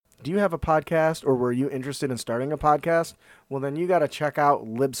Do you have a podcast, or were you interested in starting a podcast? Well, then you got to check out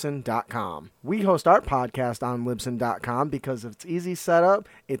Libsyn.com. We host our podcast on Libsyn.com because of its easy setup,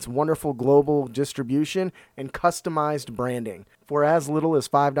 its wonderful global distribution, and customized branding. For as little as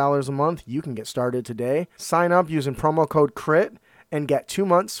 $5 a month, you can get started today. Sign up using promo code CRIT and get 2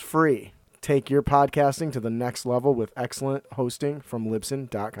 months free. Take your podcasting to the next level with excellent hosting from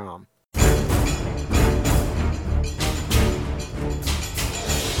Libsyn.com.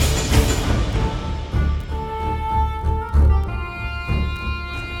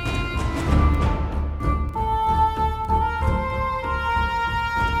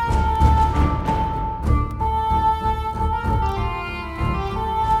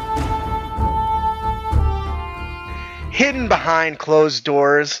 Hidden behind closed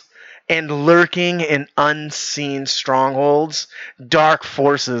doors and lurking in unseen strongholds, dark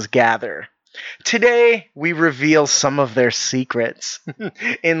forces gather. Today, we reveal some of their secrets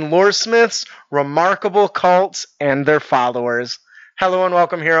in Loresmith's remarkable cults and their followers. Hello and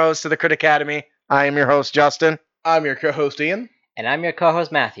welcome, heroes, to the Crit Academy. I am your host, Justin. I'm your co-host, Ian. And I'm your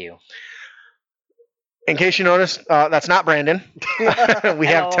co-host, Matthew. In case you noticed, that's not Brandon. We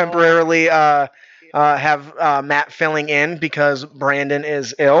have temporarily Matt filling in because Brandon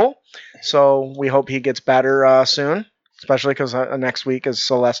is ill. So we hope he gets better soon, especially because next week is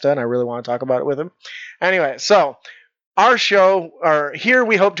Celesta, and I really want to talk about it with him. Anyway, so our show, or here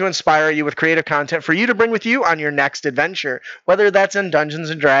we hope to inspire you with creative content for you to bring with you on your next adventure, whether that's in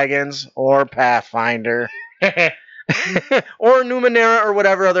Dungeons & Dragons or Pathfinder. Or Numenera or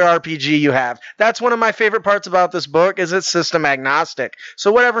whatever other RPG you have. That's one of my favorite parts about this book is it's system agnostic.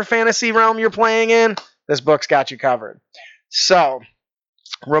 So whatever fantasy realm you're playing in, this book's got you covered. So,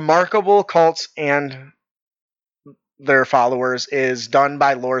 Remarkable Cults and their followers is done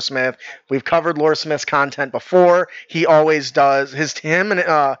by Loresmith. We've covered Loresmith's content before. He always does. Him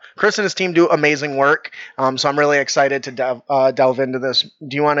and Chris and his team do amazing work. So I'm really excited to delve into this.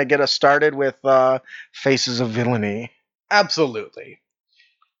 Do you want to get us started with Faces of Villainy? Absolutely.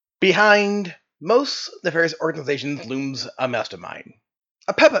 Behind most nefarious organizations looms a mastermind.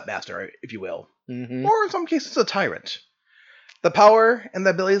 A puppet master, if you will. Mm-hmm. Or in some cases, a tyrant. The power and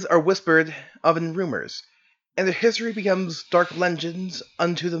the abilities are whispered of in rumors, and their history becomes dark legends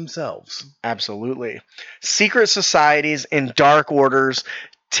unto themselves. Absolutely. Secret societies and dark orders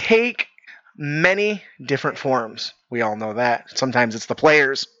take many different forms. We all know that. Sometimes it's the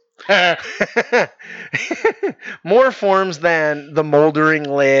players. More forms than the moldering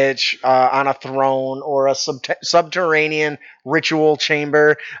lich on a throne or a subterranean ritual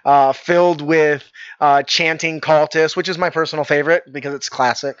chamber filled with chanting cultists, which is my personal favorite because it's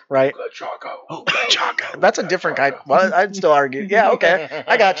classic, right? Chaco. That's a different kind. Well, I'd still argue. Yeah, okay.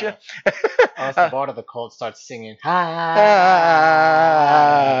 I got you. As the bard of the cult starts singing, ha!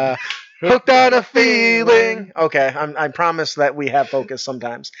 Hooked on a feeling. Okay, I promise that we have focus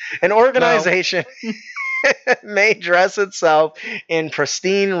sometimes. An organization may dress itself in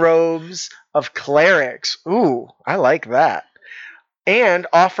pristine robes of clerics. Ooh, I like that. And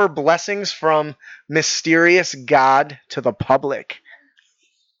offer blessings from mysterious god to the public.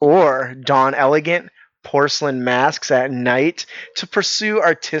 Or don elegant porcelain masks at night to pursue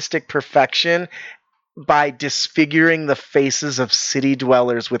artistic perfection by disfiguring the faces of city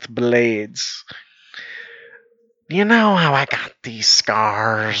dwellers with blades. You know how I got these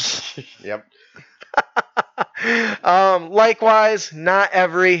scars. Yep. Likewise, not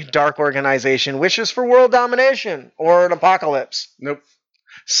every dark organization wishes for world domination or an apocalypse. Nope.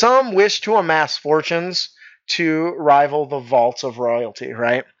 Some wish to amass fortunes to rival the vaults of royalty,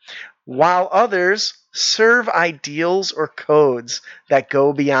 right? While others serve ideals or codes that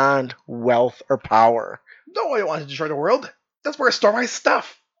go beyond wealth or power. Nobody wants to destroy the world. That's where I store my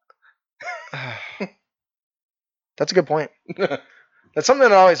stuff. That's a good point. That's something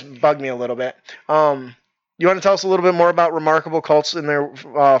that always bugged me a little bit. You want to tell us a little bit more about Remarkable Cults and their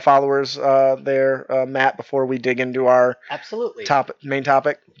followers there, Matt, before we dig into our Absolutely. main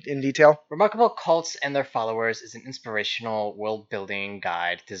topic in detail? Remarkable Cults and Their Followers is an inspirational world-building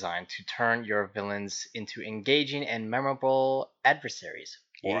guide designed to turn your villains into engaging and memorable adversaries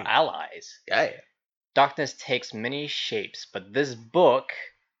or allies. Yeah. Darkness takes many shapes, but this book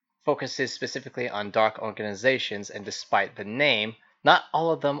focuses specifically on dark organizations, and despite the name, not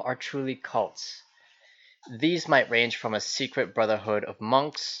all of them are truly cults. These might range from a secret brotherhood of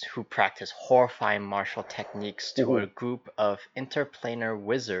monks who practice horrifying martial techniques to a group of interplanar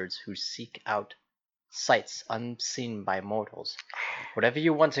wizards who seek out sights unseen by mortals. Whatever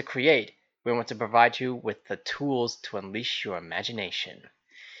you want to create, we want to provide you with the tools to unleash your imagination.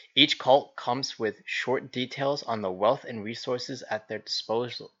 Each cult comes with short details on the wealth and resources at their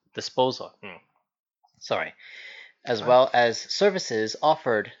disposal disposal. Sorry. As well as services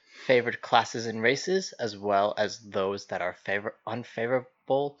offered favored classes and races, as well as those that are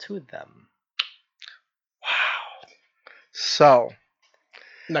unfavorable to them. Wow. So,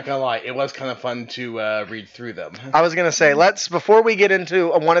 Not gonna lie, it was kind of fun to read through them. I was gonna say, before we get into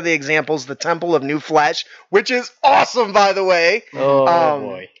one of the examples, the Temple of New Flesh, which is awesome, by the way. Oh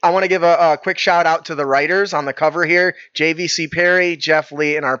boy. I want to give a quick shout out to the writers on the cover here: JVC Perry, Jeff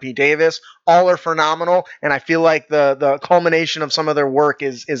Lee, and RP Davis. All are phenomenal, and I feel like the culmination of some of their work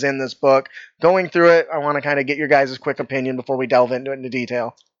is in this book. Going through it, I want to kind of get your guys' quick opinion before we delve into it into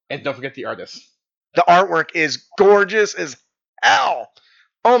detail. And don't forget the artist. The artwork is gorgeous as hell.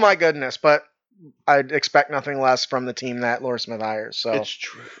 Oh my goodness, but I'd expect nothing less from the team that Laura Smith hires. So It's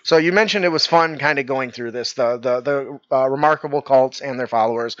true. So you mentioned it was fun kind of going through this, the remarkable cults and their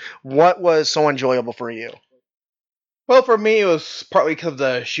followers. What was so enjoyable for you? Well, for me, it was partly because of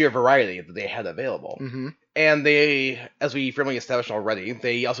the sheer variety that they had available. Mm-hmm. And they, as we firmly established already,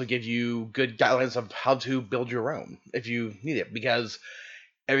 they also give you good guidelines of how to build your own if you need it. Because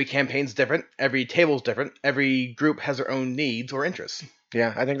every campaign's different, every table's different, every group has their own needs or interests.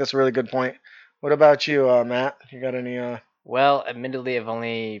 Yeah, I think that's a really good point. What about you, Matt? You got any? Well, admittedly, I've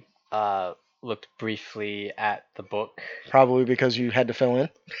only looked briefly at the book. Probably because you had to fill in.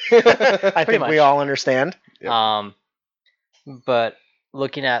 I think we much. all understand. Yep. But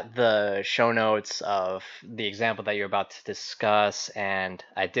looking at the show notes of the example that you're about to discuss, and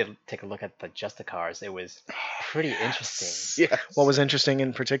I did take a look at the Justicars, it was pretty interesting. Yes. What was interesting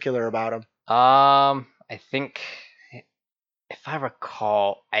in particular about them? I think, if I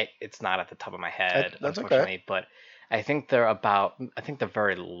recall, it's not at the top of my head, That's okay. unfortunately, but I think they're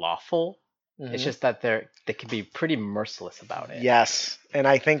very lawful. It's just that they can be pretty merciless about it. Yes, and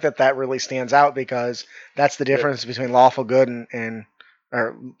I think that really stands out because that's the difference between lawful good and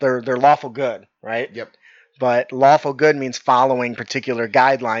or they're lawful good, right? Yep. But lawful good means following particular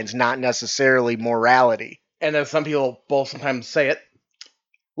guidelines, not necessarily morality. And as some people both sometimes say it,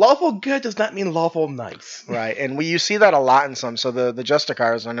 lawful good does not mean lawful nice. Right, and you see that a lot in some. So the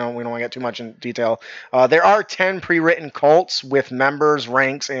Justicars, I know we don't want to get too much in detail. There are 10 pre-written cults with members,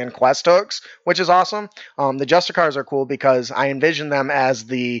 ranks, and quest hooks, which is awesome. The Justicars are cool because I envision them as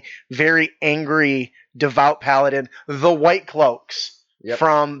the very angry, devout paladin, the White Cloaks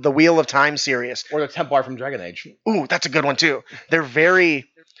from the Wheel of Time series. Or the Templar from Dragon Age. Ooh, that's a good one too.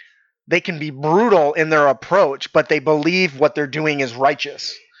 They can be brutal in their approach, but they believe what they're doing is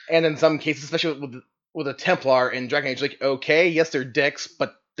righteous. And in some cases, especially with a Templar in Dragon Age, like, okay, yes, they're dicks,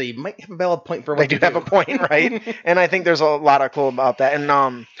 but they might have a valid point for what they do have a point, right? And I think there's a lot of cool about that.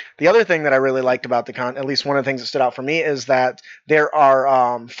 And the other thing that I really liked about at least one of the things that stood out for me, is that there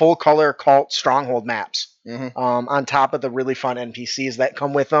are full color cult stronghold maps. Mm-hmm. On top of the really fun NPCs that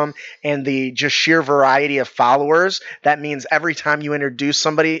come with them and the just sheer variety of followers. That means every time you introduce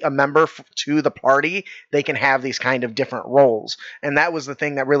a member to the party, they can have these kind of different roles. And that was the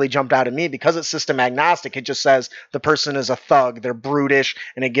thing that really jumped out at me because it's system agnostic. It just says the person is a thug, they're brutish,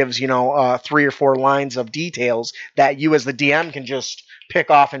 and it gives 3 or 4 lines of details that you as the DM can just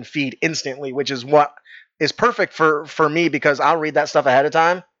pick off and feed instantly, which is what is perfect for me because I'll read that stuff ahead of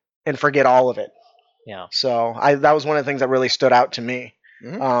time and forget all of it. Yeah. So that was one of the things that really stood out to me.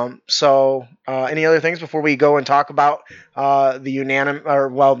 Mm-hmm. Any other things before we go and talk about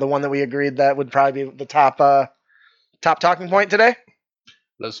the one that we agreed that would probably be the top talking point today?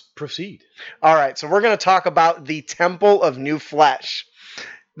 Let's proceed. All right. So we're going to talk about the Temple of New Flesh.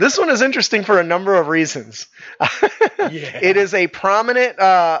 This one is interesting for a number of reasons. It is a prominent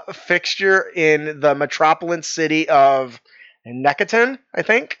fixture in the metropolitan city of Necaton, I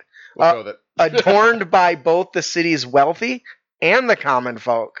think. We'll go with it. Adorned by both the city's wealthy and the common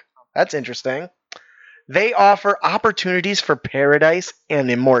folk. That's interesting. They offer opportunities for paradise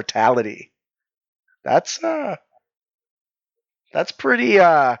and immortality. That's pretty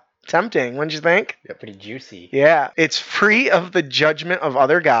tempting, wouldn't you think? Yeah, pretty juicy. Yeah. It's free of the judgment of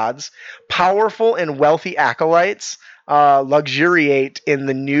other gods. Powerful and wealthy acolytes luxuriate in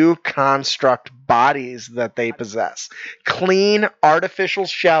the new construct bodies that they possess. Clean, artificial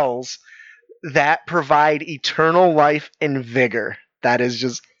shells that provide eternal life and vigor. That is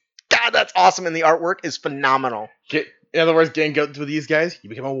just, God, that's awesome. And the artwork is phenomenal. In other words, getting go to these guys, you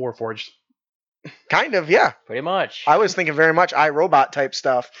become a Warforged. Kind of, yeah. Pretty much. I was thinking very much iRobot type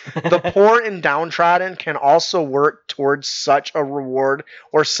stuff. The poor and downtrodden can also work towards such a reward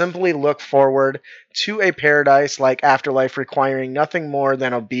or simply look forward to a paradise like afterlife requiring nothing more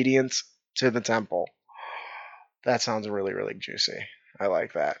than obedience to the temple. That sounds really, really juicy. I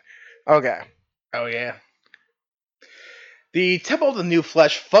like that. Okay. Oh, yeah. The Temple of the New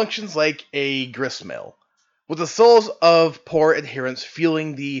Flesh functions like a gristmill, with the souls of poor adherents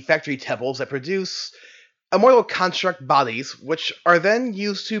fueling the factory temples that produce immortal construct bodies, which are then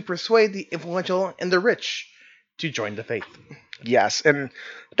used to persuade the influential and the rich to join the faith. Yes, and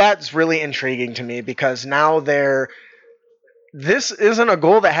that's really intriguing to me because now this isn't a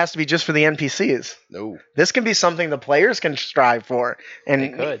goal that has to be just for the NPCs. No. This can be something the players can strive for. They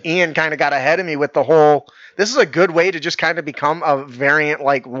And could. Ian kind of got ahead of me with the whole. This is a good way to just kind of become a variant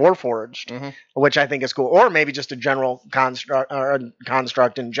like Warforged, Mhm. which I think is cool, or maybe just a general construct or a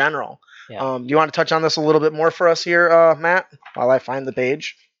construct in general. Yeah. Do you want to touch on this a little bit more for us here, Matt, while I find the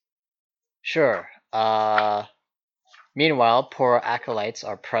page? Sure. Meanwhile, poor acolytes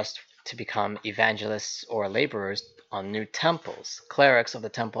are pressed to become evangelists or laborers on new temples. Clerics of the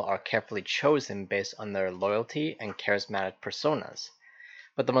temple are carefully chosen based on their loyalty and charismatic personas.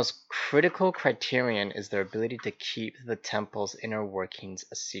 But the most critical criterion is their ability to keep the temple's inner workings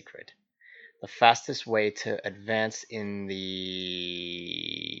a secret. The fastest way to advance in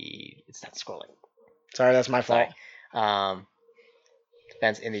the... It's not scrolling. Sorry, that's my fault. Sorry.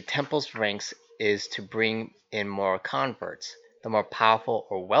 Advance in the temple's ranks is to bring in more converts. The more powerful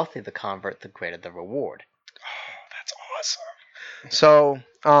or wealthy the convert, the greater the reward. That's awesome. So,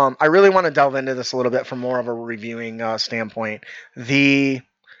 I really want to delve into this a little bit from more of a reviewing standpoint.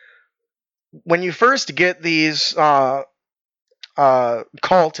 When you first get these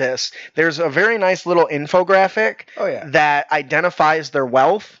cultists, there's a very nice little infographic Oh yeah. that identifies their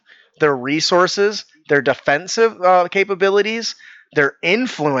wealth, their resources, their defensive capabilities, their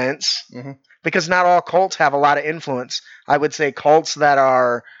influence, Mhm. because not all cults have a lot of influence. I would say cults that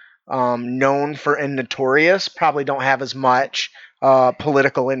are known for and notorious probably don't have as much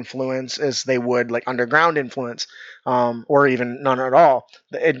political influence as they would like underground influence, or even none at all.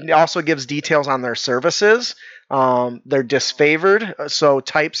 It also gives details on their services. They're disfavored, so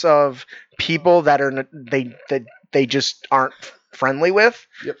types of people that are they just aren't friendly with.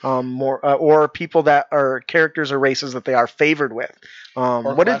 Yep. Or people that are characters or races that they are favored with.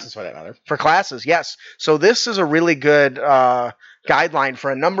 Or classes for that matter. For classes, yes. So this is a really good guideline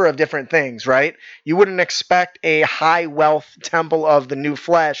for a number of different things, right? You wouldn't expect a high wealth temple of the new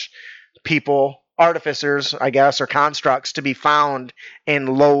flesh people, artificers, I guess, or constructs to be found in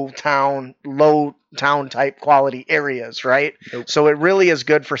low town type quality areas, right? Nope. So it really is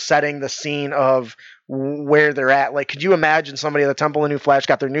good for setting the scene of where they're at. Like, could you imagine somebody at the Temple of New Flesh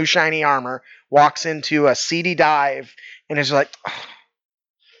got their new shiny armor, walks into a seedy dive, and is like,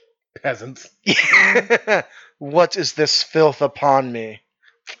 Peasants. what is this filth upon me?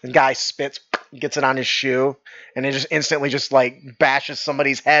 The guy spits, gets it on his shoe, and it just instantly just like bashes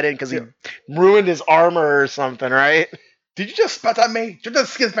somebody's head in because he ruined his armor or something, right? Did you just spit on me? Did the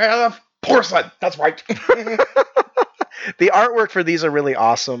skin's made out of porcelain? That's right. The artwork for these are really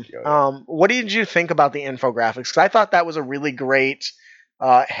awesome. Yeah. What did you think about the infographics? Because I thought that was a really great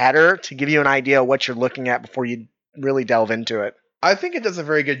header to give you an idea of what you're looking at before you really delve into it. I think it does a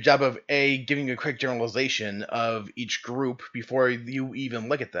very good job of giving you a quick generalization of each group before you even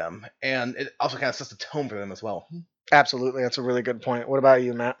look at them, and it also kind of sets the tone for them as well. Absolutely, that's a really good point. What about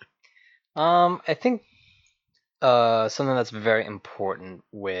you, Matt? I think something that's very important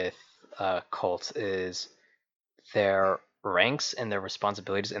with cults is their ranks and their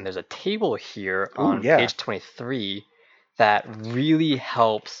responsibilities. And there's a table here on page 23 that really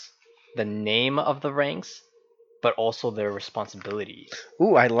helps the name of the ranks, but also their responsibilities.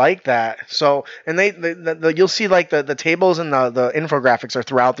 Ooh, I like that. So, and you'll see like the tables and the infographics are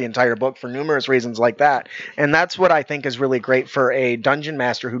throughout the entire book for numerous reasons like that. And that's what I think is really great for a dungeon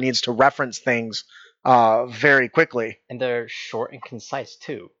master who needs to reference things very quickly. And they're short and concise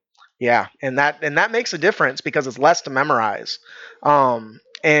too. Yeah, and that makes a difference because it's less to memorize.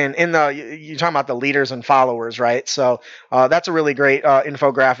 And in you're talking about the leaders and followers, right? So that's a really great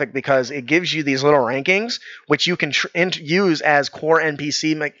infographic because it gives you these little rankings, which you can use as core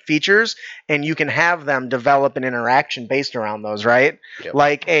NPC features, and you can have them develop an interaction based around those, right? Yep.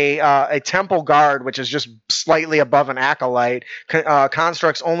 Like a temple guard, which is just slightly above an acolyte,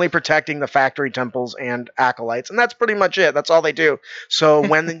 constructs only protecting the factory temples and acolytes, and that's pretty much it. That's all they do. So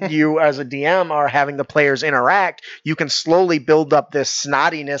when you, as a DM, are having the players interact, you can slowly build up this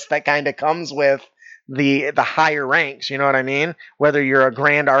snottiness that kind of comes with the higher ranks. You know what I mean? Whether you're a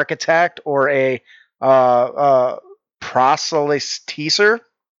grand architect or a proselytizer.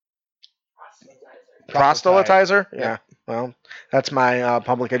 Proselytizer? Yeah. Well, that's my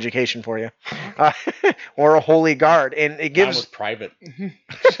public education for you. Or a holy guard, and it gives. Mine was private.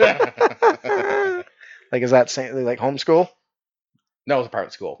 Like, is that like homeschool? No, it was a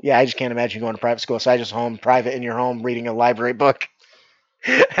private school. Yeah, I just can't imagine going to private school. So I just home private in your home reading a library book.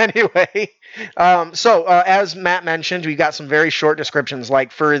 Anyway, so as Matt mentioned, we got some very short descriptions.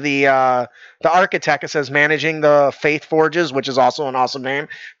 Like for the architect, it says managing the faith forges, which is also an awesome name,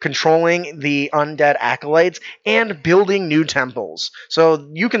 controlling the undead acolytes, and building new temples. So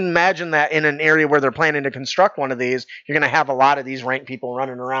you can imagine that in an area where they're planning to construct one of these, you're going to have a lot of these ranked people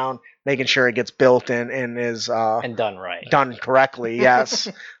running around, making sure it gets built and is And done right. done correctly. Yes.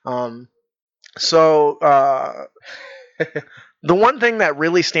 So the one thing that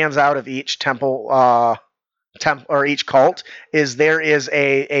really stands out of each temple, or each cult, is there is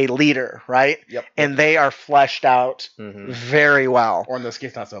a leader, right? Yep. And they are fleshed out Mhm. very well Or in this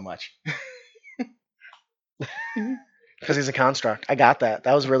case, not so much. because he's a construct. I got that.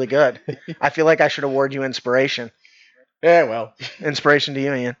 That was really good. I feel like I should award you inspiration. Yeah, well, Inspiration to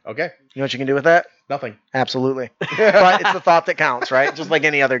you, Ian. okay. You know what you can do with that? Nothing. Absolutely. But it's the thought that counts, right? Just like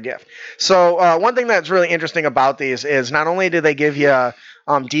any other gift. So one thing that's really interesting about these is not only do they give you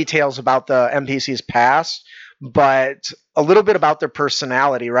details about the NPC's past, but a little bit about their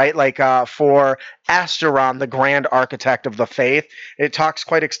personality, right? Like for Asteron, the grand architect of the faith, it talks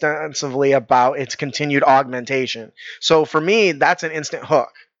quite extensively about its continued augmentation. So for me, that's an instant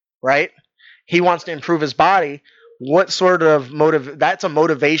hook, right? He wants to improve his body. What sort of that's a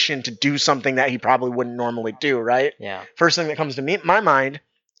motivation to do something that he probably wouldn't normally do, right? Yeah. First thing that comes to my mind,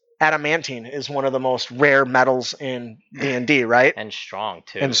 adamantine is one of the most rare metals in D&D, right? And strong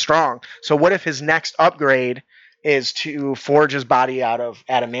too. And strong. So what if his next upgrade is to forge his body out of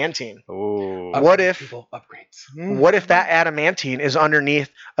adamantine? Ooh. What if- People upgrades? What if that adamantine is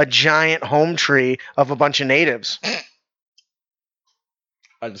underneath a giant home tree of a bunch of natives?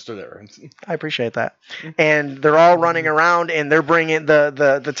 Understood that reference. I appreciate that. And they're all running around, and they're bringing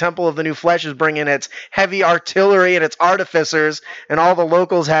the Temple of the New Flesh is bringing its heavy artillery and its artificers, and all the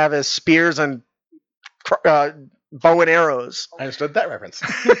locals have is spears and bow and arrows. I understood that reference.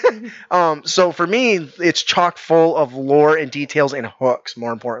 So for me, it's chock full of lore and details and hooks,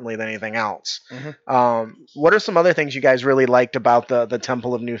 more importantly than anything else. What are some other things you guys really liked about the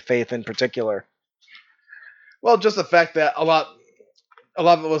Temple of New Faith in particular? Well, just the fact that a lot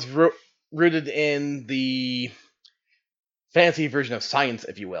of it was rooted in the fantasy version of science,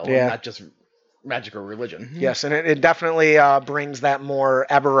 if you will, Yeah. and not just magic or religion. Yes, and it definitely brings that more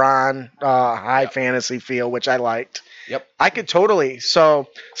Eberron high fantasy feel, which I liked. Yep. I could totally. So,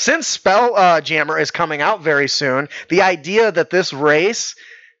 since Spell Jammer is coming out very soon, the idea that this race,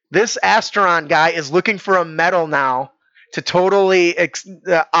 this Asteron guy, is looking for a medal now to totally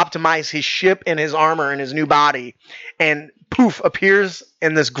optimize his ship and his armor and his new body, and poof, appears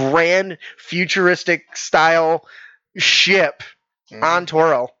in this grand futuristic style ship on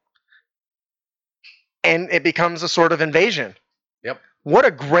Toro. And it becomes a sort of invasion. Yep. What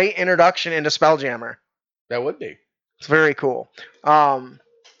a great introduction into Spelljammer. That would be. It's very cool.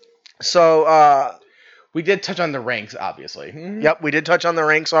 We did touch on the ranks, obviously. Yep, we did touch on the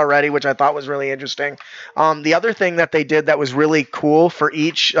ranks already, which I thought was really interesting. The other thing that they did that was really cool for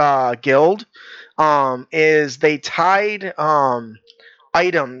each guild is they tied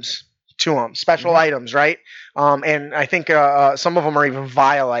items to them, special items, right? And I think some of them are even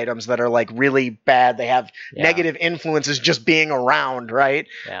vile items that are like really bad. They have negative influences just being around, right?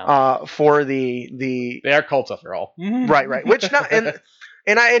 Yeah. For the They are cults after all. right. Which not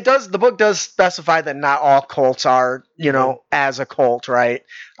the book does specify that not all cults are, as a cult, right?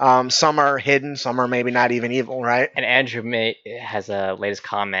 Some are hidden, some are maybe not even evil, right? And Andrew has a latest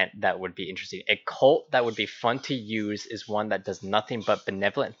comment that would be interesting. A cult that would be fun to use is one that does nothing but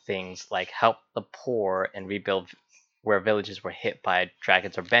benevolent things like help the poor and rebuild where villages were hit by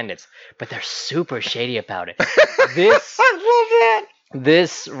dragons or bandits. But they're super shady about it. I love that.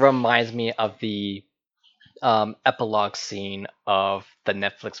 This reminds me of the epilogue scene of the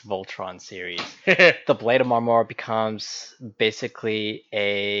Netflix Voltron series. The Blade of Marmor becomes basically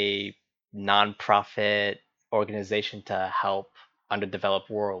a non-profit organization to help underdeveloped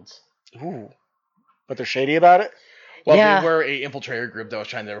worlds. Ooh. But they're shady about it? Well, Yeah. they were a infiltrator group that was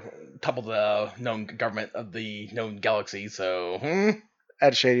trying to topple the known government of the known galaxy, so...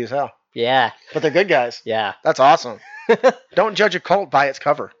 That's shady as hell. Yeah, But they're good guys. yeah. That's awesome. Don't judge a cult by its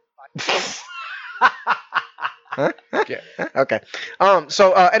cover. Huh? Yeah. Okay.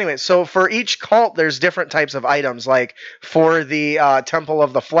 Anyway, so for each cult, there's different types of items. Like for the Temple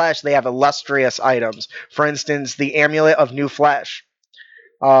of the Flesh, they have illustrious items. For instance, the Amulet of New Flesh.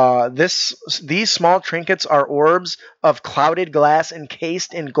 These small trinkets are orbs of clouded glass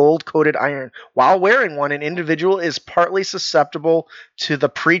encased in gold-coated iron. While wearing one, an individual is partly susceptible to the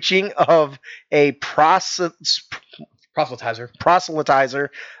preaching of a proselytizer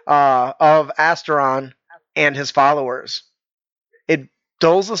of Asteron and his followers. It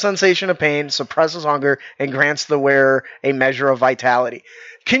dulls the sensation of pain, suppresses hunger, and grants the wearer a measure of vitality.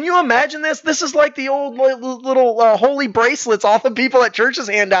 Can you imagine this? This is like the old little holy bracelets all the people at churches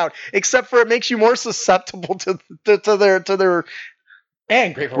hand out, except for it makes you more susceptible to their.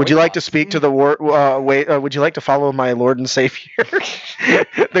 And great for Would weight you like to loss. speak to the would you like to follow my Lord and Savior,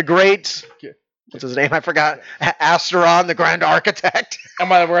 the great? What's his name? I forgot. Asteron, the Grand Architect. I'm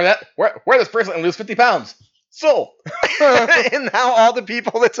gonna wear this bracelet and lose 50 pounds. So, And now all the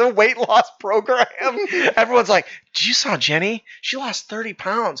people, it's a weight loss program. Everyone's like, you saw Jenny? She lost 30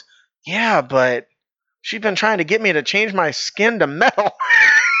 pounds. Yeah, but she's been trying to get me to change my skin to metal.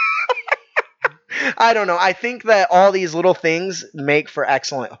 I don't know. I think that all these little things make for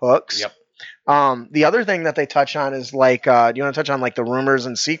excellent hooks. Yep. The other thing that they touch on is like, do you want to touch on like the rumors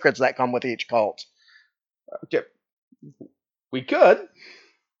and secrets that come with each cult? we could.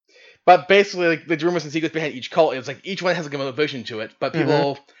 But basically, like, the rumors and secrets behind each cult is like each one has like a motivation to it. But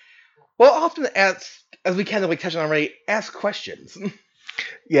people will often ask, as we kind of like touched on already, ask questions.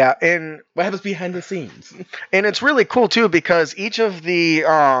 Yeah, and What happens behind the scenes? And it's really cool too because each of the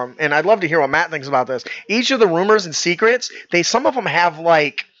and I'd love to hear what Matt thinks about this. Each of the rumors and secrets, some of them have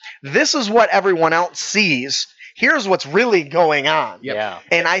like, this is what everyone else sees. Here's what's really going on. Yep. Yeah.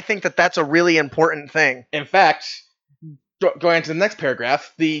 And I think that that's a really important thing. In fact, going into the next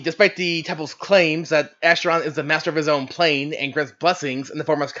paragraph, despite the temple's claims that Asteron is the master of his own plane and grants blessings in the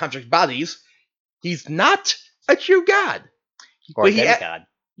form of contract bodies, he's not a true god. Or But a he demigod.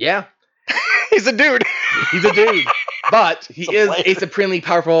 Yeah, He's a dude. he's a dude, but he It's a is plane. a supremely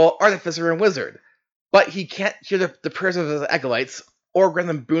powerful artificer and wizard. But he can't hear the prayers of his acolytes or grant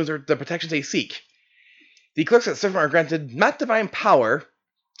them boons or the protections they seek. The clerks that serve him are granted not divine power,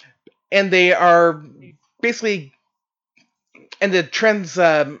 and they are basically. And the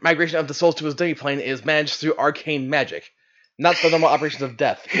transmigration of the souls to his demi-plane is managed through arcane magic, not the normal operations of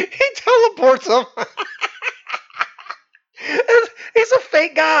death. He teleports him. He's a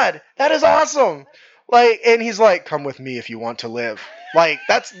fake god. That is awesome. Like, and he's like, "Come with me if you want to live." Like,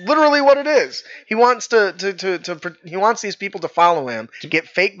 that's literally what it is. He wants he wants these people to follow him, to get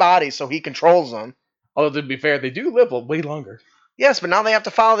fake bodies so he controls them. Although, to be fair, they do live way longer. Yes, but now they have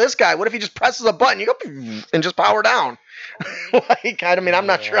to follow this guy. What if he just presses a button, you go and just power down? Like, I mean, I'm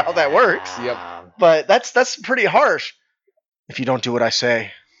not sure how that works, Yep. but that's pretty harsh. If you don't do what I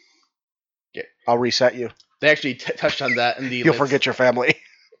say, Yeah. I'll reset you. They actually touched on that in the. You'll forget your family.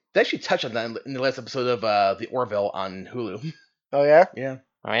 They actually touched on that in the last episode of the Orville on Hulu. Oh yeah? Yeah,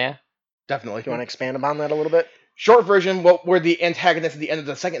 Oh yeah. definitely. Do you want to expand upon that a little bit? Short version, what were the antagonists at the end of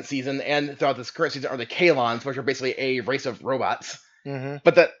the second season and throughout this current season are the Kalons, which are basically a race of robots. Mm-hmm.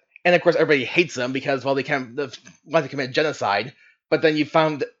 And of course everybody hates them because, well, they want to commit genocide. But then you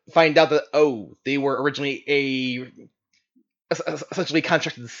find out that they were originally essentially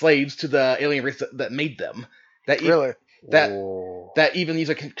contracted slaves to the alien race that made them. Really? That even use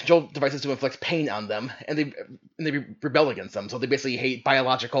control devices to inflict pain on them, and they rebel against them. So they basically hate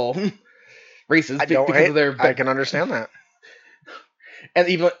biological races because of their. I can understand that. And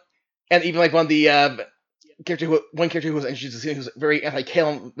even like one of the character who was introduced to the scene who's very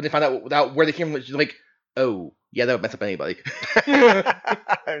anti-Kalen, when they found out where they came from, she's like, oh yeah, that would mess up anybody.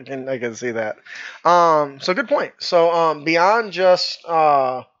 I can see that. So good point. So beyond just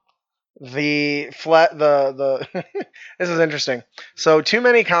the this is interesting. So too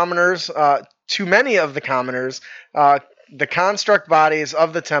many of the commoners, the construct bodies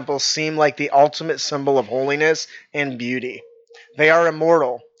of the temple seem like the ultimate symbol of holiness and beauty. They are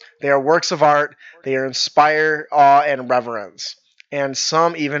immortal. They are works of art. They inspire awe and reverence. And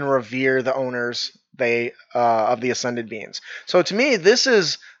some even revere the owners of the ascended beings. So to me, this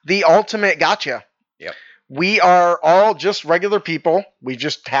is the ultimate gotcha. Yep. We are all just regular people. We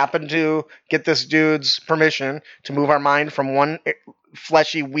just happen to get this dude's permission to move our mind from one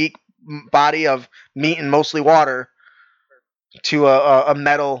fleshy, weak body of meat and mostly water to a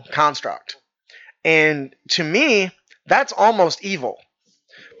metal construct. And to me, that's almost evil.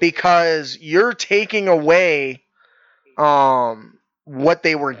 Because you're taking away what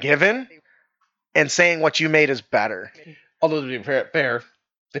they were given and saying what you made is better. Although, to be fair,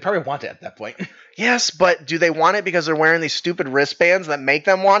 they probably want it at that point. Yes, but do they want it because they're wearing these stupid wristbands that make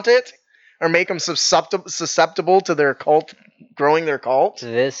them want it? Or make them susceptible to their cult, growing their cult?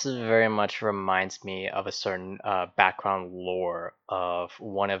 This very much reminds me of a certain background lore of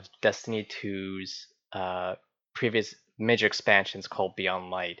one of Destiny 2's previous major expansions called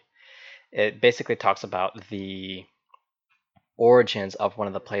Beyond Light. It basically talks about the origins of one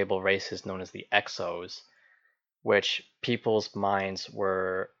of the playable races known as the Exos. which people's minds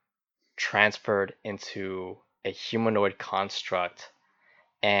were transferred into a humanoid construct,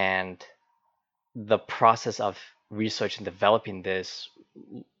 and the process of research and developing this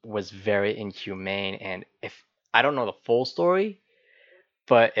was very inhumane. And if I don't know the full story,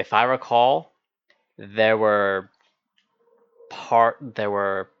 but if I recall, there were there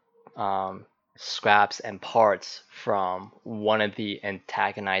were scraps and parts from one of the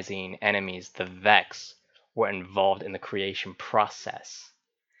antagonizing enemies, the Vex, were involved in the creation process.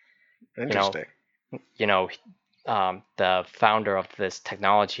 Interesting. You know, the founder of this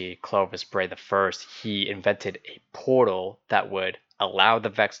technology, Clovis Bray the First, he invented a portal that would allow the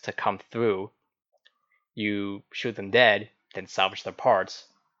Vex to come through. You shoot them dead, then salvage their parts,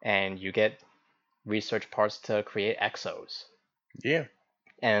 and you get research parts to create exos. Yeah.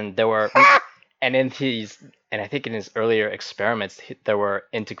 And there were, and in his, and I think in his earlier experiments, there were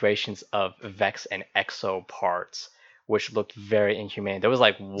integrations of Vex and Exo parts, which looked very inhumane. There was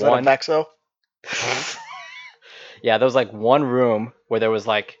like Is that a one, Vexo? yeah, there was like one room where there was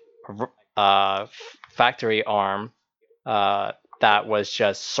like a factory arm that was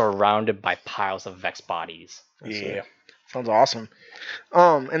just surrounded by piles of Vex bodies. Yeah. Sounds awesome.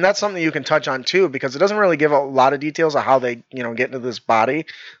 And that's something you can touch on too, because it doesn't really give a lot of details of how they, get into this body.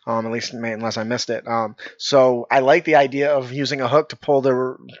 At least unless I missed it. So I like the idea of using a hook to pull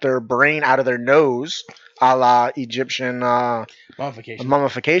their brain out of their nose, a la Egyptian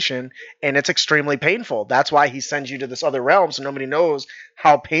mummification, and it's extremely painful. That's why he sends you to this other realm, so nobody knows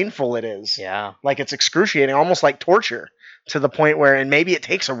how painful it is. Yeah. Like it's excruciating, almost like torture, to the point where, and maybe it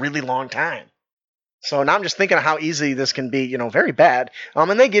takes a really long time. So now I'm just thinking of how easy this can be, very bad.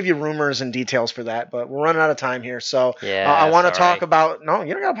 And they give you rumors and details for that, but we're running out of time here. So Yeah, I want to that's talk alright. about, no,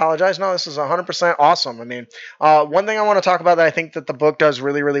 you don't got to apologize. No, this is 100% awesome. I mean, one thing I want to talk about that I think that the book does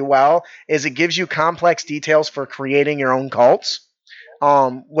really, really well is it gives you complex details for creating your own cults.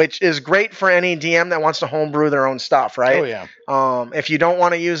 Which is great for any DM that wants to homebrew their own stuff, right? Oh yeah. If you don't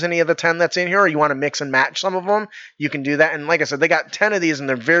want to use any of the 10 that's in here, or you want to mix and match some of them, you can do that. And like I said, they got 10 of these, and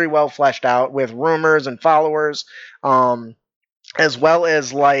they're very well fleshed out with rumors and followers, as well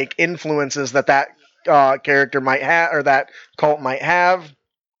as like influences that character might have, or that cult might have,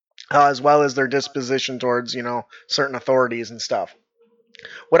 as well as their disposition towards, certain authorities and stuff.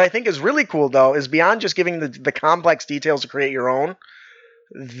 What I think is really cool, though, is beyond just giving the complex details to create your own,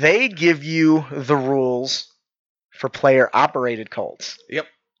 they give you the rules for player operated cults. Yep.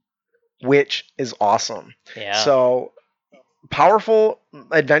 Which is awesome. Yeah. So powerful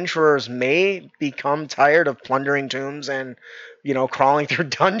adventurers may become tired of plundering tombs and crawling through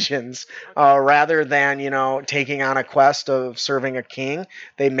dungeons rather than taking on a quest of serving a king.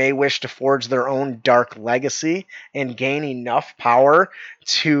 They may wish to forge their own dark legacy and gain enough power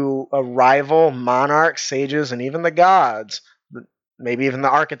to rival monarchs, sages, and even the gods. Maybe even the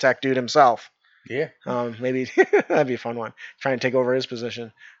architect dude himself. Yeah. Maybe that'd be a fun one. Try and take over his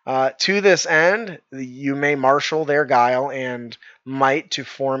position. To this end, you may marshal their guile and might to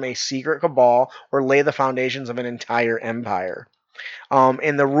form a secret cabal or lay the foundations of an entire empire.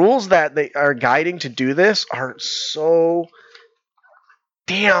 And the rules that they are guiding to do this are so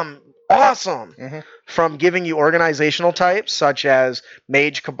damn awesome. Mm-hmm. From giving you organizational types such as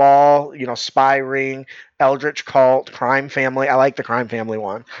Mage Cabal, Spy Ring, Eldritch Cult, Crime Family. I like the Crime Family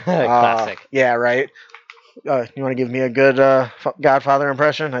one. Classic. Yeah, right. You want to give me a good Godfather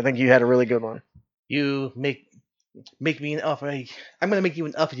impression? I think you had a really good one. You make me an offer. I'm gonna make you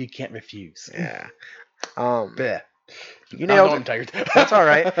an offer you can't refuse. Yeah. Bleh. You nailed I'm it. tired. That's all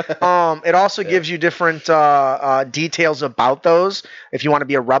right. It also gives you different details about those. If you want to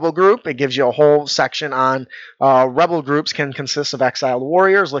be a rebel group, it gives you a whole section on rebel groups can consist of exiled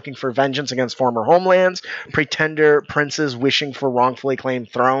warriors looking for vengeance against former homelands, pretender princes wishing for wrongfully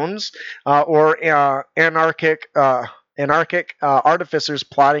claimed thrones, or anarchic artificers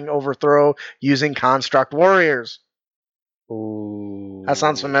plotting overthrow using construct warriors. Ooh. That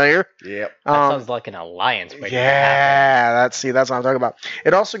sounds familiar. Yep. That sounds like an alliance waiting to happen. Yeah, that's what I'm talking about.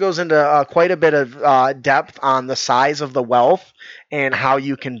 It also goes into quite a bit of depth on the size of the wealth and how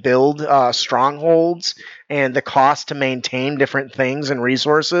you can build strongholds and the cost to maintain different things and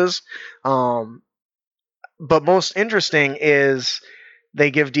resources. But most interesting is they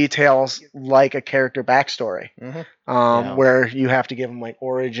give details like a character backstory, where you have to give them like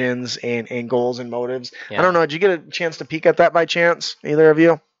origins and goals and motives. Yeah. I don't know. Did you get a chance to peek at that by chance, either of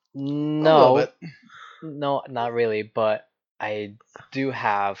you? No, no, not really. But I do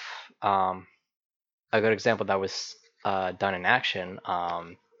have a good example that was done in action.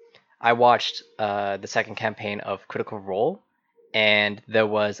 I watched the second campaign of Critical Role, and there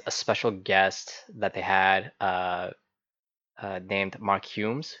was a special guest that they had named Mark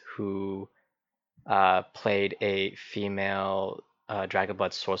Humes, who played a female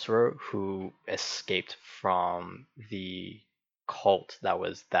Dragonblood sorcerer who escaped from the cult that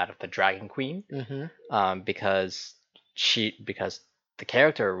was that of the Dragon Queen, because the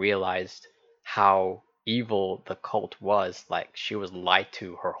character realized how evil the cult was. Like, she was lied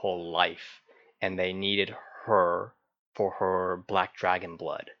to her whole life, and they needed her for her black dragon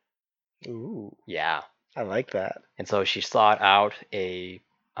blood. Ooh, Yeah. I like that. And so she sought out a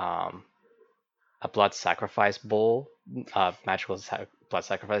blood sacrifice bowl, blood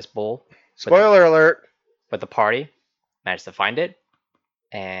sacrifice bowl. Spoiler alert. With the party, managed to find it,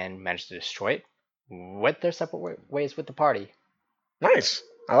 and managed to destroy it. Went their separate ways with the party. Nice.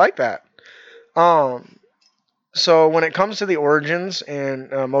 I like that. So when it comes to the origins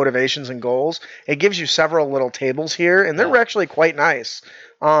and motivations and goals, it gives you several little tables here, and they're actually quite nice.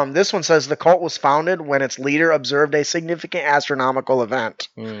 This one says the cult was founded when its leader observed a significant astronomical event.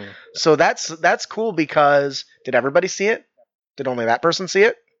 So that's cool because did everybody see it? Did only that person see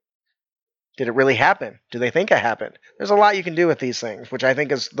it? Did it really happen? Do they think it happened? There's a lot you can do with these things, which I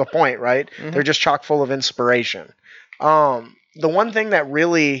think is the point, right? They're just chock full of inspiration. The one thing that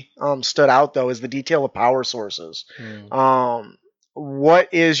really stood out, though, is the detail of power sources. What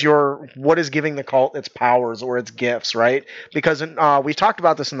is giving the cult its powers or its gifts, right? Because we've talked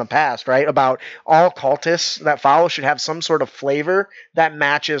about this in the past, right? About all cultists that follow should have some sort of flavor that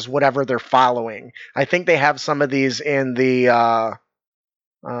matches whatever they're following. I think they have some of these in the...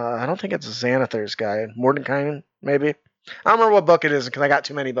 I don't think it's Xanathar's guy. Mordenkainen, maybe? I don't remember what book it is because I got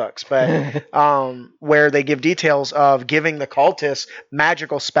too many books, but where they give details of giving the cultists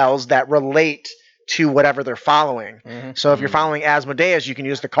magical spells that relate to whatever they're following. So if you're following Asmodeus, you can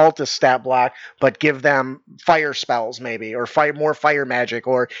use the cultist stat block, but give them fire spells maybe, or more fire magic.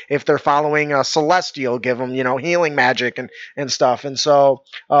 Or if they're following Celestial, give them healing magic and stuff. And so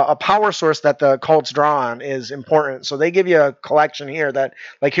a power source that the cults draw on is important. So they give you a collection here that,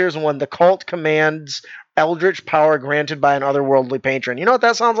 like, here's one: the cult commands eldritch power granted by an otherworldly patron. You know what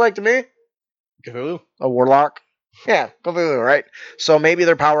that sounds like to me? Cthulhu? A warlock. Yeah, Cthulhu, right? So maybe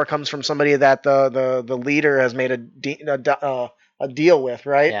their power comes from somebody that the leader has made a deal with,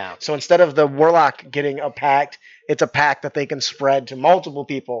 right? Yeah. So instead of the warlock getting a pact, it's a pact that they can spread to multiple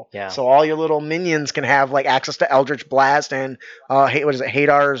people. Yeah. So all your little minions can have like access to Eldritch Blast and what is it,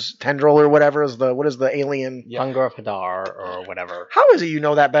 Hadar's Tendril or whatever is the alien? Hunger of Hadar or whatever. How is it you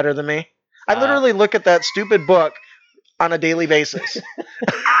know that better than me? I literally look at that stupid book on a daily basis.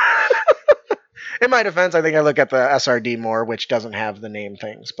 In my defense, I think I look at the SRD more, which doesn't have the name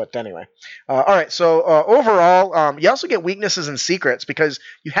things. But anyway. All right, so overall, you also get weaknesses and secrets because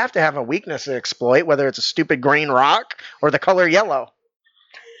you have to have a weakness to exploit, whether it's a stupid green rock or the color yellow.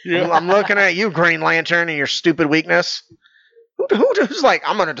 Yeah. I'm looking at you, Green Lantern, and your stupid weakness. Who's like,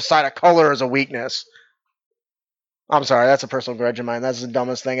 I'm going to decide a color as a weakness? I'm sorry, that's a personal grudge of mine. That's the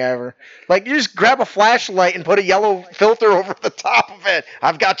dumbest thing ever. Like, you just grab a flashlight and put a yellow filter over the top of it.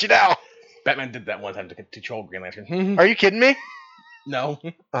 I've got you now. Batman did that one time to troll Green Lantern. Are you kidding me? No.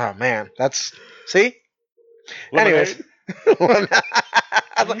 Oh, man. See? Anyways.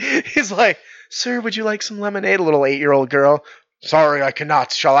 He's like, sir, would you like some lemonade? A little 8-year-old girl. Sorry, I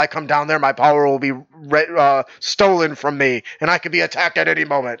cannot. Shall I come down there? My power will be stolen from me, and I could be attacked at any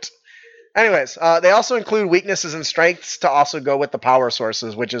moment. Anyways, they also include weaknesses and strengths to also go with the power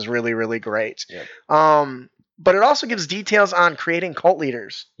sources, which is really, really great. Yep. But it also gives details on creating cult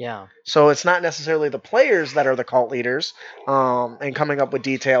leaders. Yeah. So it's not necessarily the players that are the cult leaders and coming up with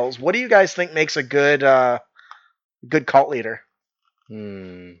details. What do you guys think makes a good cult leader?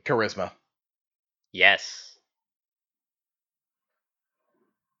 Charisma. Yes.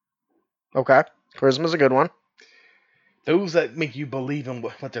 Okay. Charisma's a good one. Those that make you believe in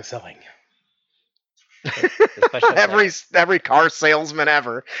what they're selling. Every car salesman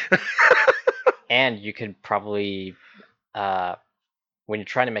ever. And you could probably, when you're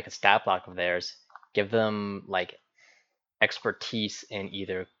trying to make a stat block of theirs, give them like expertise in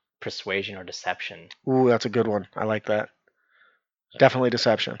either persuasion or deception. Ooh, that's a good one. I like that. Definitely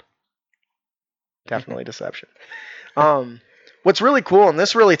deception. Definitely deception. What's really cool, and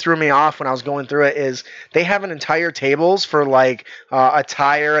this really threw me off when I was going through it, is they have an entire tables for like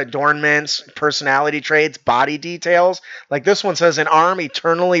attire, adornments, personality traits, body details. Like this one says, an arm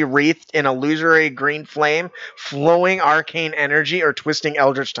eternally wreathed in illusory green flame, flowing arcane energy, or twisting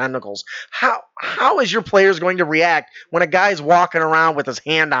eldritch tentacles. How is your players going to react when a guy's walking around with his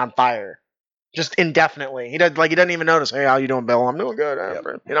hand on fire? Just indefinitely. He doesn't even notice. Hey, how you doing, Bill? I'm doing good.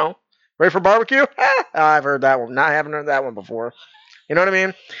 Yep. You know? Ready for barbecue? I've heard that one. I haven't heard that one before. You know what I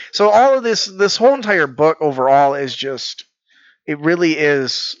mean? So all of this whole entire book overall is just, it really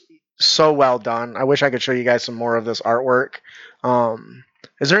is so well done. I wish I could show you guys some more of this artwork.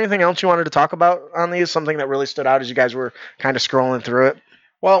 Is there anything else you wanted to talk about on these? Something that really stood out as you guys were kind of scrolling through it?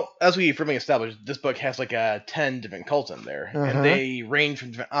 Well, as we firmly established, this book has like 10 different cults in there, Mhm. and they range from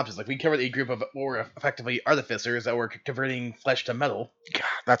different options. Like we covered a group of what were effectively artificers that were converting flesh to metal. God,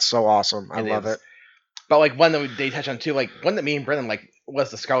 that's so awesome. I love is. it. But like one that they touch on too, like one that me and Brendan like was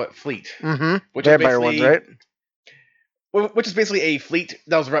the Scarlet Fleet, Mm-hmm. which is Vampire ones, right? which is basically a fleet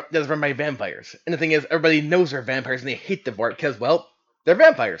that was run by vampires. And the thing is, everybody knows they're vampires and they hate them for it because, well, they're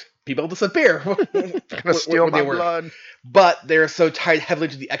vampires. People disappear. Gonna steal What they my were. blood. But they're so tied heavily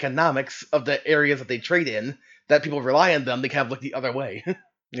to the economics of the areas that they trade in that people rely on them. They kind of look the other way.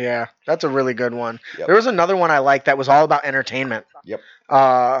 Yeah, that's a really good one. Yep. There was another one I liked that was all about entertainment. Yep.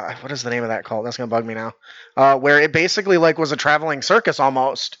 What is the name of that called? That's gonna bug me now. Where it basically like was a traveling circus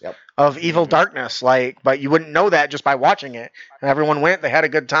almost Yep. of evil darkness, like, but you wouldn't know that just by watching it. And everyone went, they had a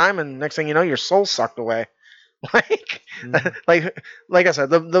good time, and next thing you know, your soul sucked away. Like, like I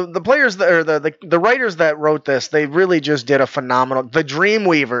said, the players that, or the writers that wrote this, they really just did a phenomenal. The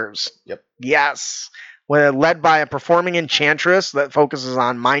Dreamweavers. Yep. Yes. Led by a performing enchantress that focuses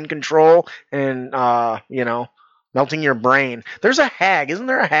on mind control and melting your brain. There's a hag, isn't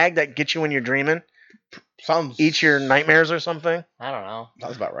there a hag that gets you when you're dreaming? Eats your nightmares or something? I don't know.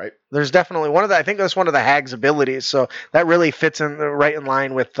 That's about right. There's definitely one of the. I think that's one of the hag's abilities. So that really fits in right in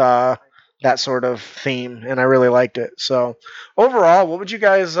line with that sort of theme, and I really liked it. So overall, what would you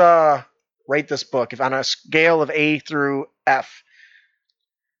guys rate this book if on a scale of A through F?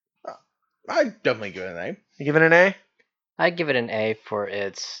 I'd definitely give it an A. You give it an A? I give it an A for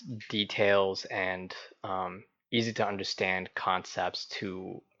its details and easy to understand concepts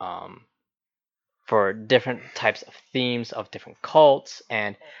to for different types of themes of different cults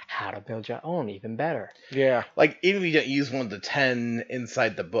and how to build your own even better. Yeah. Like, even if you don't use one of the 10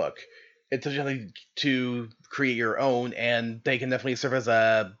 inside the book, it's definitely to create your own, and they can definitely serve as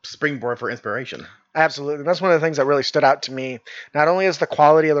a springboard for inspiration. Absolutely. That's one of the things that really stood out to me. Not only is the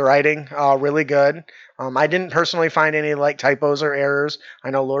quality of the writing really good, I didn't personally find any like typos or errors. I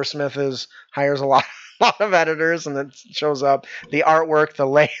know Lore Smith hires a lot of editors, and it shows up. The artwork,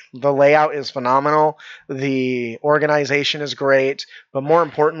 the layout is phenomenal. The organization is great, but more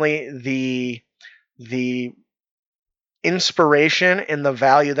importantly, the inspiration and the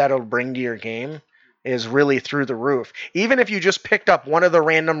value that it'll bring to your game is really through the roof. Even if you just picked up one of the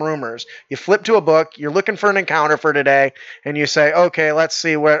random rumors, you flip to a book, you're looking for an encounter for today, and you say, okay, let's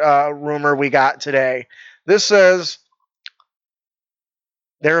see what rumor we got today. This says,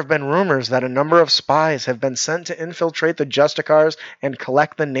 there have been rumors that a number of spies have been sent to infiltrate the Justicars and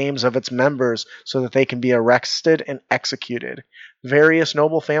collect the names of its members so that they can be arrested and executed. Various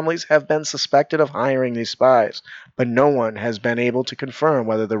noble families have been suspected of hiring these spies, but no one has been able to confirm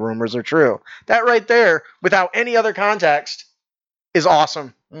whether the rumors are true. That right there, without any other context, is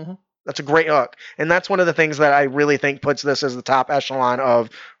awesome. Mm-hmm. That's a great hook. And that's one of the things that I really think puts this as the top echelon of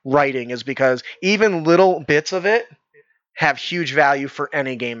writing, is because even little bits of it have huge value for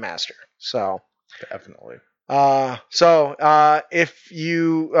any game master. So Definitely. So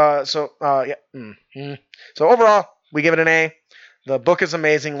overall, we give it an A. The book is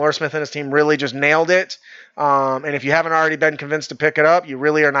amazing. Lore Smith and his team really just nailed it. And if you haven't already been convinced to pick it up, you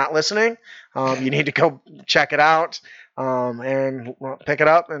really are not listening. You need to go check it out and pick it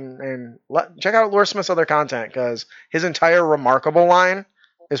up and check out Lore Smith's other content, because his entire Remarkable line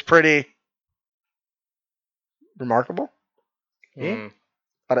is pretty remarkable. Mm.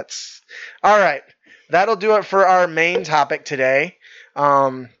 But it's all right. That'll do it for our main topic today.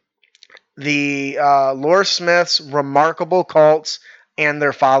 The Lore Smith's Remarkable Cults and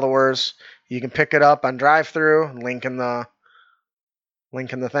their followers. You can pick it up on DriveThru. Link in the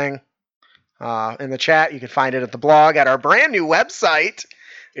thing in the chat. You can find it at the blog at our brand new website,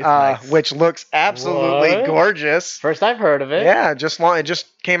 Nice. which looks absolutely What? gorgeous. First I've heard of it. Yeah, it just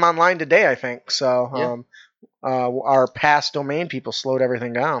came online today, I think. So our past domain people slowed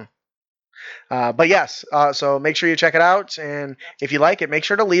everything down. But yes, so make sure you check it out, and if you like it, make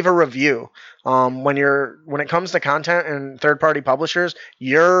sure to leave a review. When it comes to content and third-party publishers,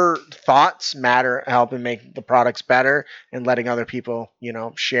 your thoughts matter, helping make the products better and letting other people,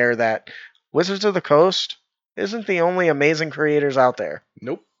 share that Wizards of the Coast isn't the only amazing creators out there.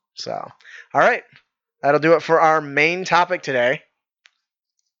 Nope. So, all right, that'll do it for our main topic today.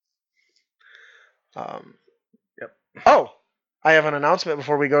 Oh, I have an announcement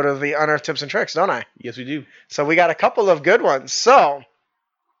before we go to the Unearthed Tips and Tricks, don't I? Yes, we do. So we got a couple of good ones. So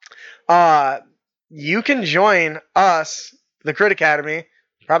You can join us, the Crit Academy.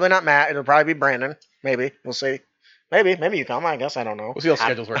 Probably not Matt. It'll probably be Brandon. Maybe. We'll see. Maybe you come. I guess. I don't know. We'll see how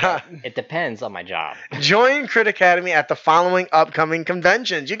schedules work out. It depends on my job. Join Crit Academy at the following upcoming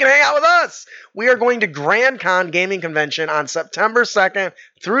conventions. You can hang out with us. We are going to Grand Con Gaming Convention on September 2nd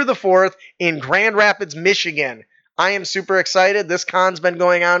through the 4th in Grand Rapids, Michigan. I am super excited. This con's been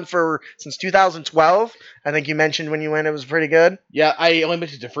going on since 2012. I think you mentioned when you went it was pretty good. Yeah, I only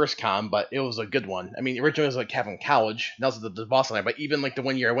mentioned the first con, but it was a good one. I mean, originally it was like Cavan College. That was the Boston line, but even like the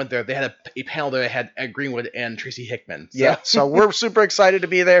one year I went there, they had a panel there that had Ed Greenwood and Tracy Hickman. So. Yeah, so we're super excited to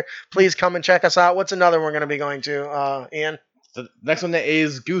be there. Please come and check us out. What's another we're going to be going to, Ian? The next one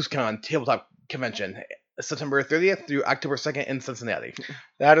is GooseCon Tabletop Convention, September 30th through October 2nd in Cincinnati.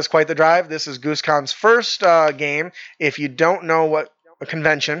 That is quite the drive. This is GooseCon's first game. If you don't know what a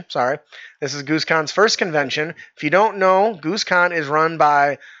convention, this is GooseCon's first convention. If you don't know, GooseCon is run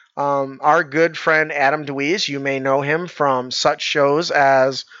by our good friend Adam DeWeese. You may know him from such shows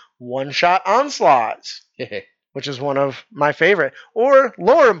as One Shot Onslaught, which is one of my favorite, or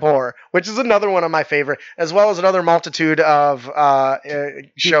Lore and Pour, which is another one of my favorite, as well as another multitude of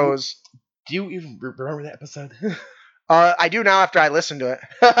shows. Do you even remember that episode? I do now after I listen to it.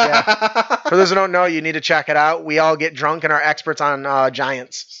 Yeah. For those who don't know, you need to check it out. We all get drunk and are experts on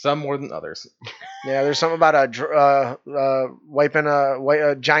giants. Some more than others. Yeah, there's something about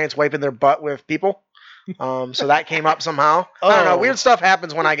giants wiping their butt with people. So that came up somehow. I don't know. Weird stuff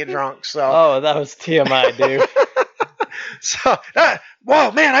happens when I get drunk. So. Oh, that was TMI, dude. So,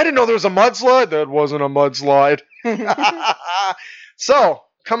 whoa, man! I didn't know there was a mudslide. That wasn't a mudslide. So.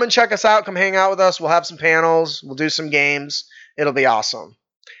 Come and check us out. Come hang out with us. We'll have some panels. We'll do some games. It'll be awesome.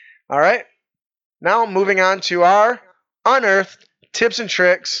 All right. Now moving on to our Unearthed Tips and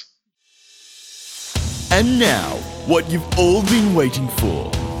Tricks. And now, what you've all been waiting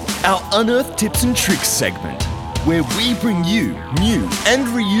for. Our Unearthed Tips and Tricks segment, where we bring you new and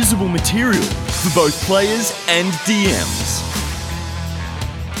reusable material for both players and DMs.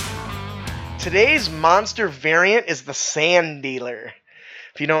 Today's monster variant is the Sand Dealer.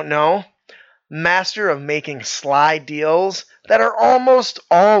 If you don't know, master of making sly deals that are almost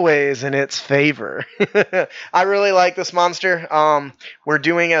always in its favor. I really like this monster. We're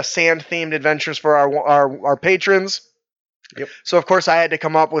doing a sand-themed adventures for our patrons. Yep. So of course I had to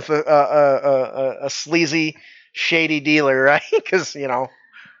come up with a sleazy, shady dealer, right? Because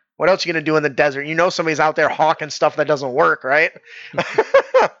what else are you gonna do in the desert? Somebody's out there hawking stuff that doesn't work, right?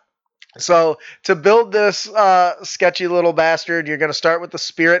 So to build this sketchy little bastard, you're going to start with the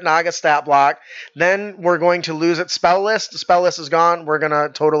Spirit Naga stat block. Then we're going to lose its spell list. The spell list is gone. We're going to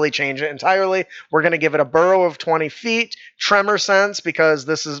totally change it entirely. We're going to give it a burrow of 20 feet, tremor sense, because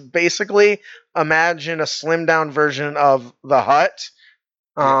this is basically, imagine a slimmed down version of the Hut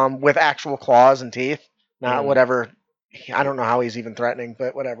with actual claws and teeth. Not whatever. I don't know how he's even threatening,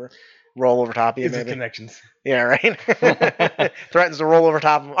 but whatever. Roll over top of you, It's maybe. connections. Yeah, right? Threatens to roll over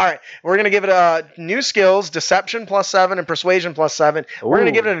top of him. All right, we're going to give it new skills, Deception +7 and Persuasion +7. We're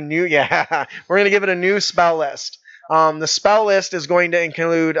going to give it we're going to give it a new spell list. The spell list is going to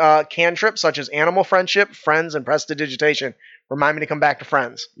include cantrips such as Animal Friendship, Friends, and Prestidigitation. Remind me to come back to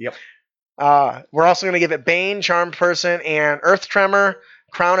Friends. Yep. We're also going to give it Bane, Charmed Person, and Earth Tremor,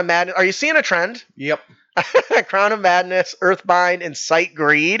 Crown of Madness. Are you seeing a trend? Yep. Crown of Madness, Earthbind, and Sight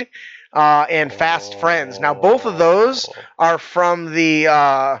Greed. And Fast Friends. Now, both of those are from the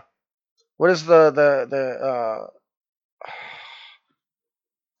what is the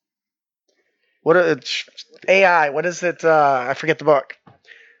AI? What is it? I forget the book.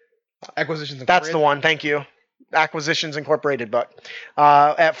 Acquisitions. That's the one. Thank you. Acquisitions Incorporated book.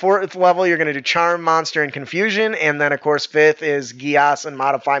 At 4th level, you're going to do Charm, Monster, and Confusion, and then of course 5th is Gias and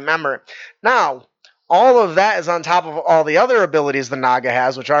Modify Memory. Now. All of that is on top of all the other abilities the Naga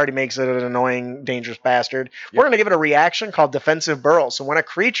has, which already makes it an annoying, dangerous bastard. Yep. We're going to give it a reaction called Defensive Burrow. So when a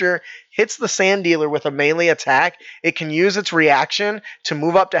creature hits the Sand Dealer with a melee attack, it can use its reaction to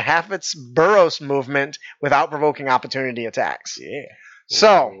move up to half its Burrow's movement without provoking opportunity attacks. Yeah.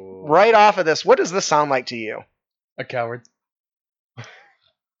 So, right off of this, what does this sound like to you? A coward.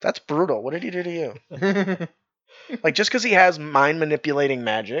 That's brutal. What did he do to you? Like, just because he has mind-manipulating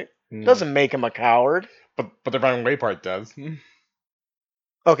magic doesn't make him a coward. But the wrong way part does.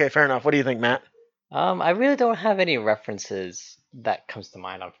 Okay, fair enough. What do you think, Matt? I really don't have any references that comes to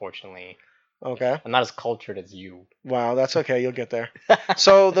mind, unfortunately. Okay. I'm not as cultured as you. Wow, that's okay. You'll get there.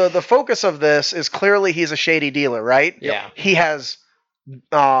 So the focus of this is clearly he's a shady dealer, right? Yeah. He has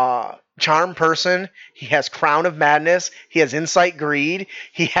Charm Person, he has Crown of Madness, he has Insight Greed,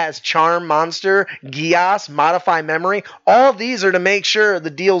 he has Charm Monster, Gios, Modify Memory. All these are to make sure the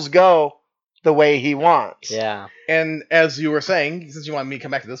deals go the way he wants. Yeah. And as you were saying, since you want me to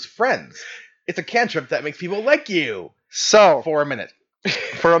come back to this, friends. It's a cantrip that makes people like you So for a minute.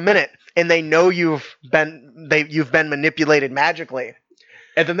 for a minute, and they know you've been manipulated magically.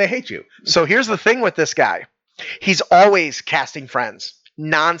 And then they hate you. So here's the thing with this guy. He's always casting friends,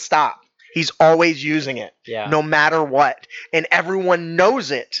 nonstop. He's always using it, Yeah. no matter what. And everyone knows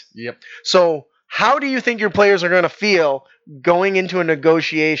it. Yep. So how do you think your players are going to feel going into a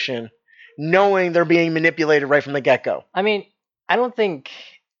negotiation knowing they're being manipulated right from the get-go? I mean, I don't think,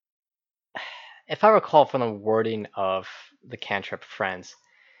 if I recall from the wording of the cantrip Friends,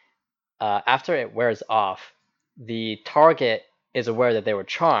 after it wears off, the target is aware that they were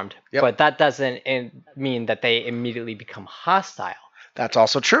charmed, Yep. but that doesn't mean that they immediately become hostile. That's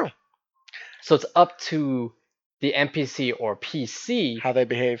also true. So it's up to the NPC or PC, How they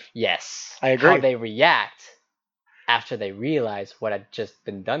behave. yes, I agree. how they react after they realize what had just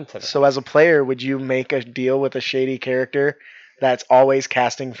been done to them. So as a player, would you make a deal with a shady character that's always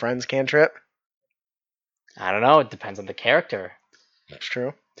casting friends cantrip? I don't know. It depends on the character. That's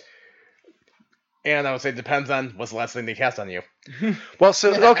true. And I would say it depends on what's the last thing they cast on you. Well,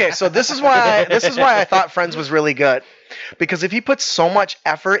 so okay, so this is why I thought Friends was really good, because if he puts so much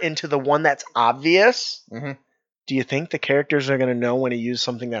effort into the one that's obvious, Mhm. do you think the characters are going to know when to use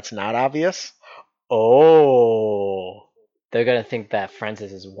something that's not obvious? Oh, they're gonna think that Friends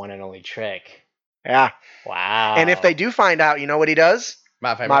is his one and only trick. Yeah. Wow. And if they do find out, you know what he does?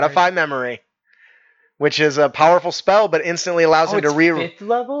 Modify. Modify memory, which is a powerful spell, but instantly allows him to fifth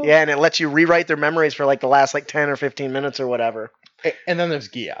level? Yeah, and it lets you rewrite their memories for like the last 10 or 15 minutes or whatever, And then there's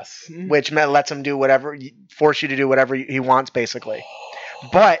Gios. which lets him do whatever, force you to do whatever he wants, basically.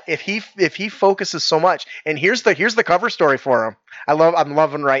 But if he focuses so much, and here's the cover story for him. I'm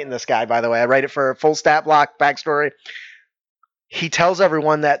loving writing this guy, by the way. I write it for a full stat block backstory. He tells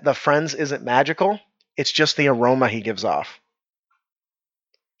everyone that the Friends isn't magical. It's just the aroma he gives off.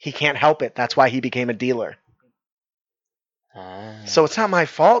 He can't help it. That's why he became a dealer. Ah. So it's not my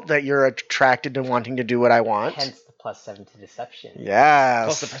fault that you're attracted to wanting to do what I want. Hence the +7 to deception. Yes.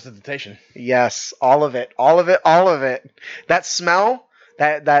 Plus the precipitation. Yes, all of it, all of it, all of it. That smell,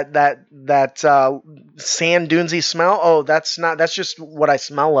 that sand dunesy smell. Oh, that's just what I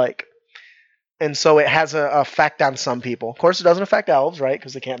smell like. And so it has an effect on some people. Of course, it doesn't affect elves, right?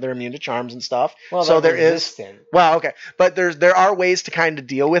 Because they're immune to charms and stuff. Well, so they're there is. resistant. Well, okay, but there are ways to kind of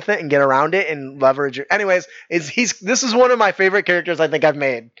deal with it and get around it and leverage it. Anyways, this is one of my favorite characters I think I've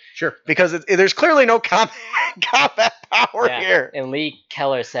made Sure. because there's clearly no combat power Yeah. here. And Lee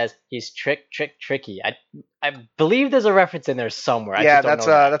Keller says he's tricky. I believe there's a reference in there somewhere. I Yeah, just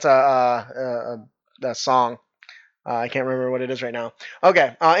don't know that's a song. I can't remember what it is right now.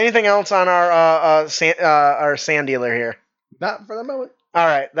 Okay. Anything else on our sand dealer here? Not for the moment. All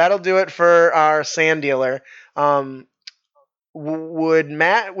right, that'll do it for our sand dealer.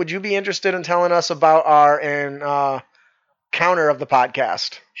 Would you be interested in telling us about our encounter of the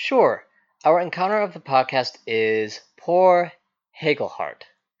podcast? Sure. Our encounter of the podcast is Poor Hagelhart.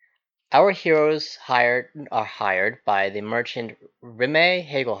 Our heroes are hired by the merchant Remay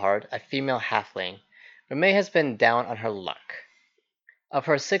Hagelhart, a female halfling. Remay has been down on her luck. Of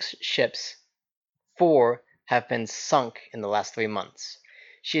her 6 ships, 4 have been sunk in the last 3 months.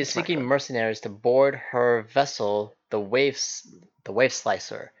 She is seeking mercenaries to board her vessel, the Wave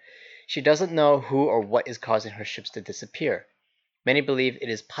Slicer. She doesn't know who or what is causing her ships to disappear. Many believe it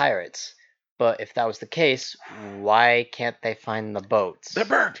is pirates, but if that was the case, why can't they find the boats? They're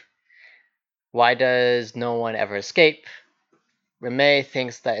burned. Why does no one ever escape? Remay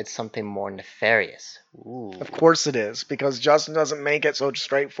thinks that it's something more nefarious. Ooh. Of course it is, because Justin doesn't make it so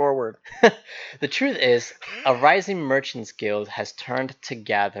straightforward. The truth is, a rising merchants guild has turned to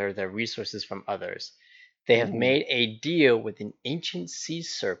gather their resources from others. They have made a deal with an ancient sea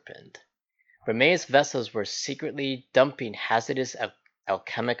serpent. Remay's vessels were secretly dumping hazardous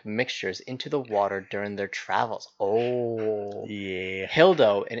alchemic mixtures into the water during their travels. Oh. Yeah.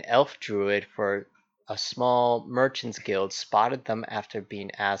 Hildo, an elf druid for a small merchants guild, spotted them after being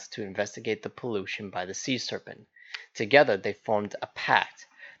asked to investigate the pollution by the sea serpent. Together, they formed a pact.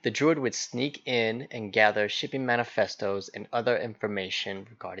 The druid would sneak in and gather shipping manifestos and other information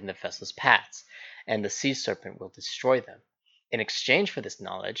regarding the vessel's paths, and the sea serpent will destroy them. In exchange for this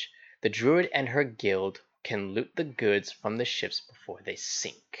knowledge, the druid and her guild can loot the goods from the ships before they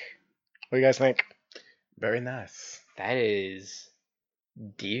sink. What do you guys think? Very nice. That is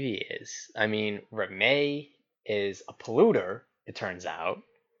devious. I mean, Remay is a polluter, it turns out.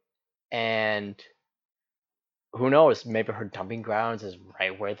 And who knows? Maybe her dumping grounds is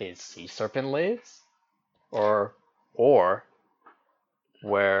right where the sea serpent lives, or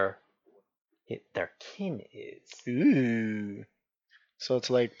where their kin is. Ooh. So it's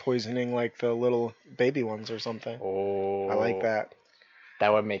like poisoning like the little baby ones or something. Oh, I like that.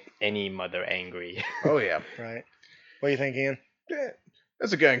 That would make any mother angry. Oh yeah, Right. What do you think, Ian?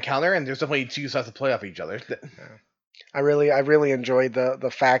 that's a good encounter, and there's definitely two sides to play off each other. I really enjoyed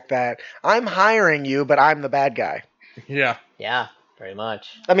the fact that I'm hiring you, but I'm the bad guy. Yeah, Yeah, very much.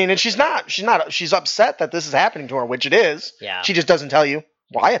 I mean, and she's she's upset that this is happening to her, which it is. Yeah. She just doesn't tell you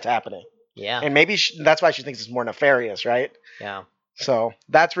why it's happening. Yeah. And maybe that's why she thinks it's more nefarious, right? Yeah. So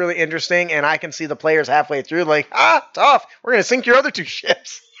that's really interesting, and I can see the players halfway through like, tough. We're gonna sink your other two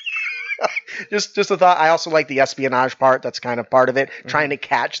ships. just a thought. I also like the espionage part. That's kind of part of it, trying to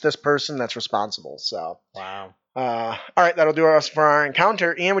catch this person that's responsible. So, Wow. all right, that'll do us for our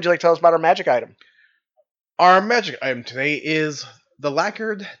encounter. Ian, would you like to tell us about our magic item? our magic item today is the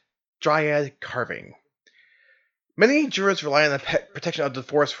lacquered dryad carving. Many druids rely on the protection of the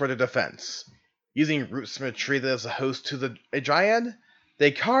forest for their defense. Using roots from a tree that is a host to a dryad, they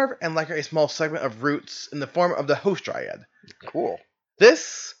carve and lacquer a small segment of roots in the form of the host dryad. Cool.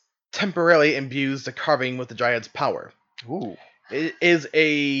 This temporarily imbues the carving with the dryad's power. Ooh. It is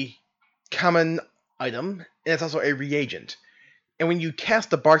a common item, and it's also a reagent. And when you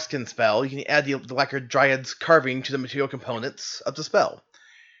cast the Barkskin spell, you can add the lacquered dryad's carving to the material components of the spell.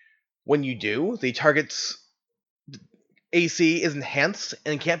 When you do, the target's AC is enhanced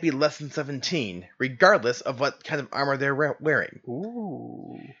and can't be less than 17, regardless of what kind of armor they're wearing.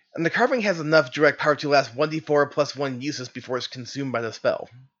 Ooh. And the carving has enough direct power to last 1d4 plus 1 uses before it's consumed by the spell.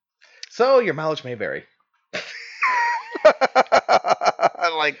 So your mileage may vary. I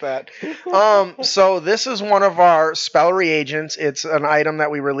like that. So this is one of our spell reagents. It's an item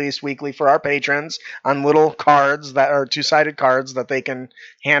that we release weekly for our patrons on little cards that are two-sided cards that they can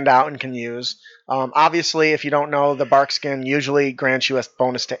hand out and can use. Obviously, if you don't know, the Barkskin usually grants you a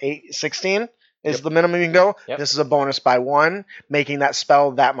bonus to 16 is the minimum you can go. Yep. This is a bonus by 1, making that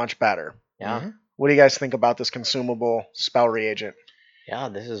spell that much better. Yeah. Mm-hmm. What do you guys think about this consumable spell reagent? Yeah,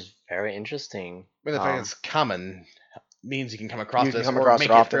 this is very interesting. But the fact it's common means you can come across You can this come or across make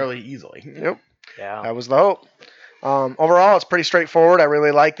it it often. fairly easily. Yep. Yeah. That was the hope. Overall, it's pretty straightforward. I really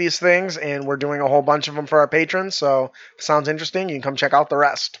like these things, and we're doing a whole bunch of them for our patrons. So, if it sounds interesting, you can come check out the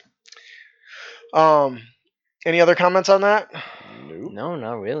rest. Any other comments on that? No,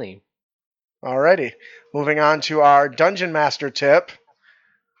 not really. Alrighty. Moving on to our Dungeon Master tip.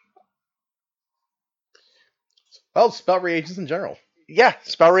 Well, spell reagents in general. Yeah,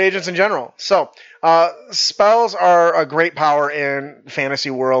 spell reagents in general. So, spells are a great power in fantasy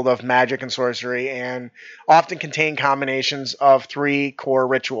world of magic and sorcery, and often contain combinations of 3 core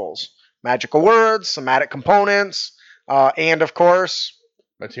rituals: magical words, somatic components, and of course,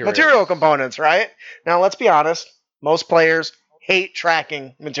 material components. Right? Now, let's be honest. Most players hate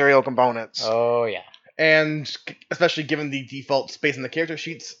tracking material components. Oh yeah. And especially given the default space in the character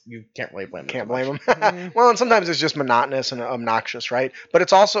sheets, you can't really blame them. Can't blame them. Well, and sometimes it's just monotonous and obnoxious, right? But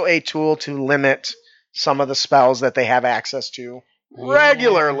it's also a tool to limit some of the spells that they have access to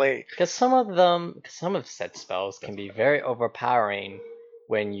regularly. Because some of set spells can be very overpowering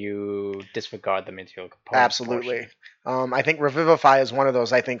when you disregard the material component. Absolutely. I think Revivify is one of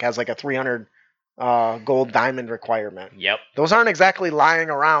those. I think has like a 300 gold diamond requirement. Yep. Those aren't exactly lying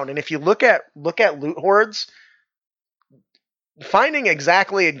around. And if you look at loot hordes, finding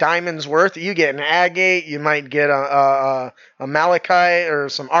exactly a diamond's worth, you get an agate, you might get a malachite or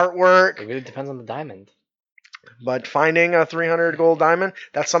some artwork. It really depends on the diamond. But finding a 300 gold diamond,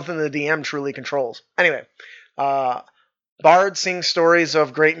 that's something the DM truly controls. Anyway, bards sing stories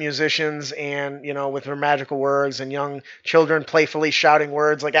of great musicians and, with their magical words, and young children playfully shouting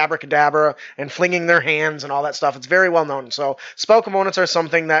words like abracadabra and flinging their hands and all that stuff. It's very well known. So spell components are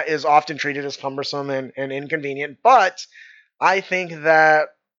something that is often treated as cumbersome and inconvenient. But I think that,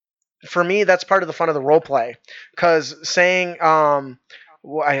 for me, that's part of the fun of the role play. Because saying a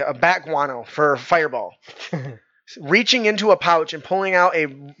bat guano for fireball, reaching into a pouch and pulling out a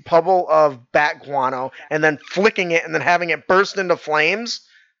puddle of bat guano and then flicking it and then having it burst into flames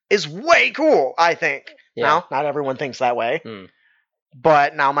is way cool, I think. Yeah. Now, not everyone thinks that way. Hmm.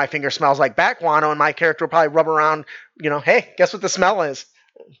 But now my finger smells like bat guano, and my character will probably rub around, hey, guess what the smell is?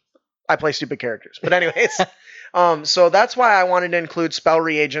 I play stupid characters. But anyways, so that's why I wanted to include spell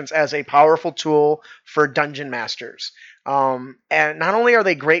reagents as a powerful tool for dungeon masters. And not only are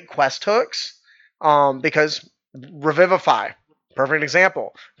they great quest hooks, because Revivify, perfect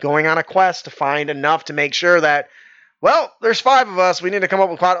example. Going on a quest to find enough to make sure that well, there's 5 of us. We need to come up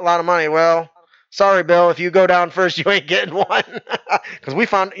with quite a lot of money. Well, sorry, Bill. If you go down first, you ain't getting one. Because we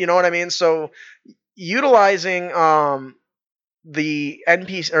found, you know what I mean? So utilizing the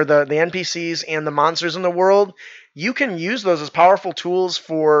NPC or the NPCs and the monsters in the world, you can use those as powerful tools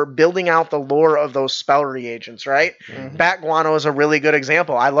for building out the lore of those spell reagents, right? Mhm. Bat Guano is a really good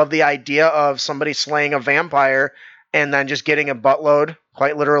example. I love the idea of somebody slaying a vampire and then just getting a buttload,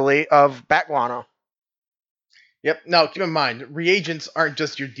 quite literally, of Bat Guano. Yep. Now, keep in mind, reagents aren't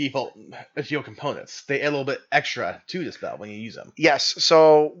just your default field components. They add a little bit extra to the spell when you use them. Yes,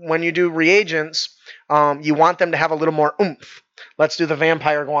 so when you do reagents, you want them to have a little more oomph. Let's do the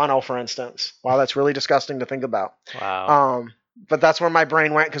vampire guano, for instance. Wow, that's really disgusting to think about. Wow. But that's where my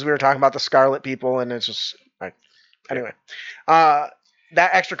brain went because we were talking about the Scarlet people, and it's just like, anyway. That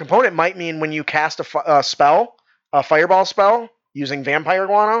extra component might mean when you cast a spell, a fireball spell using vampire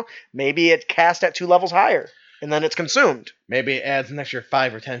guano, maybe it cast at 2 levels higher, and then it's consumed. Maybe it adds an extra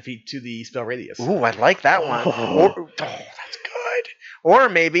 5 or 10 feet to the spell radius. Ooh, I like that one. Oh. That's good. Or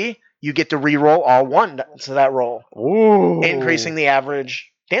maybe you get to re-roll all 1 to that roll, Ooh. increasing the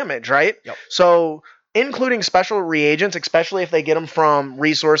average damage, right? Yep. So including special reagents, especially if they get them from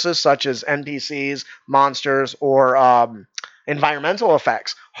resources such as NPCs, monsters, or environmental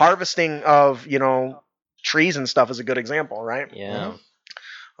effects. Harvesting of, trees and stuff is a good example, right? Yeah.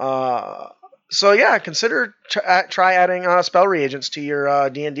 So yeah, consider try adding spell reagents to your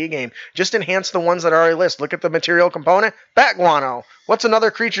D&D game. Just enhance the ones that are already listed. Look at the material component. Bat guano. What's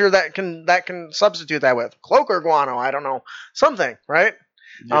another creature that can substitute that with? Cloaker guano. I don't know. Something, right?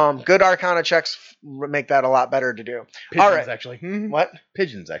 Yep. Good Arcana checks make that a lot better to do. Pigeons, all right. actually. What?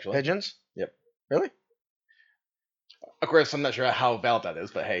 Pigeons, actually. Pigeons? Yep. Really? Of course, I'm not sure how valid that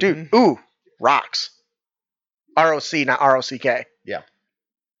is, but hey. Dude, ooh, rocks. ROC, not ROCK. Yeah.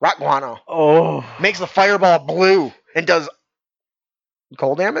 Rock guano. Oh. Makes the fireball blue and does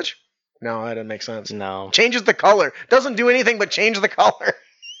cold damage? No, that didn't make sense. No. Changes the color. Doesn't do anything but change the color.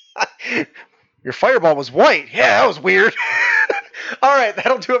 Your fireball was white. Yeah, that was weird. All right,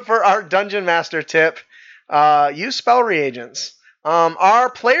 that'll do it for our Dungeon Master tip. Use spell reagents. Our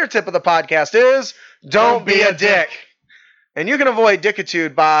player tip of the podcast is don't be a dick. And you can avoid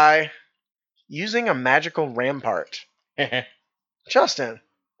dickitude by using a magical rampart. Justin,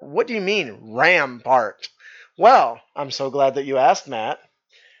 what do you mean, rampart? Well, I'm so glad that you asked, Matt.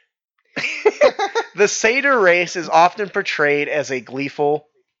 The satyr race is often portrayed as a gleeful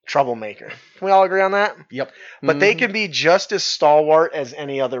troublemaker. Can we all agree on that? Yep. But they can be just as stalwart as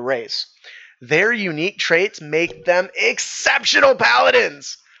any other race. Their unique traits make them exceptional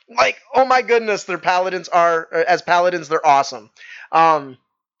paladins. Like, oh my goodness, they're awesome.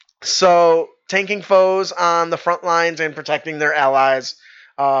 So tanking foes on the front lines and protecting their allies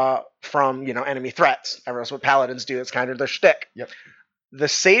from enemy threats. That's what paladins do. It's kind of their shtick. Yep. The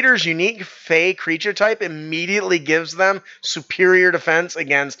satyr's unique fey creature type immediately gives them superior defense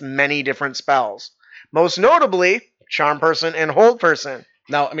against many different spells. Most notably, Charm Person and Hold Person.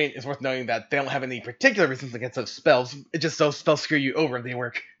 Now, I mean, it's worth noting that they don't have any particular resistance against those spells. It's just those spells screw you over if they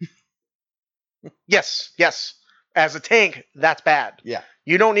work. Yes. As a tank, that's bad. Yeah.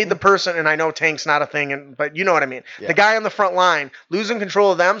 You don't need the person, and I know tank's not a thing, but you know what I mean. Yeah. The guy on the front line, losing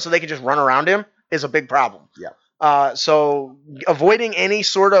control of them so they can just run around him is a big problem. Yeah. So avoiding any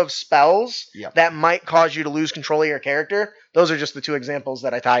sort of spells Yep. that might cause you to lose control of your character, those are just the 2 examples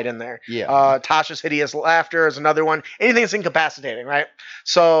that I tied in there. Yeah. Tasha's Hideous Laughter is another one. Anything that's incapacitating, right?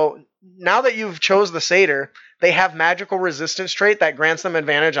 So now that you've chose the satyr, they have magical resistance trait that grants them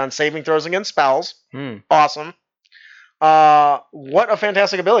advantage on saving throws against spells. Awesome. What a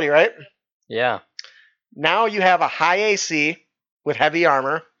fantastic ability, right? Yeah. Now you have a high AC with heavy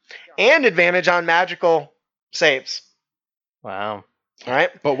armor and advantage on magical saves. Wow. All right.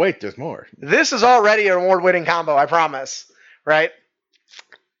 But wait, there's more. This is already an award-winning combo, I promise. Right?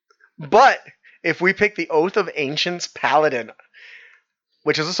 But if we pick the Oath of Ancients Paladin,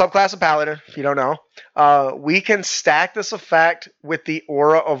 which is a subclass of Paladin, if you don't know, we can stack this effect with the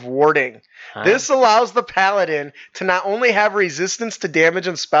Aura of Warding. Huh? This allows the Paladin to not only have resistance to damage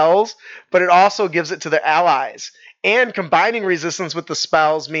and spells, but it also gives it to their allies. And combining resistance with the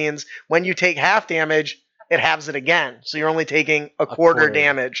spells means when you take half damage, it halves it again. So you're only taking a quarter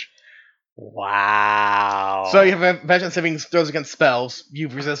damage. Wow. So you have advantage on saving throws against spells. You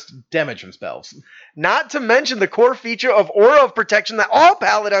resist damage from spells. Not to mention the core feature of Aura of Protection that all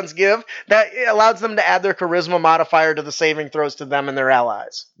Paladins give that allows them to add their Charisma modifier to the saving throws to them and their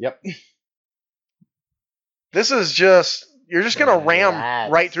allies. Yep. This is just... You're just going to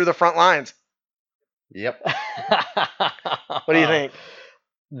ram right through the front lines. Yep. What do you think?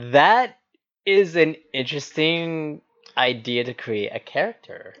 That is an interesting idea to create a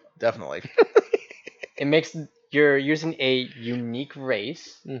character. Definitely. It makes you're using a unique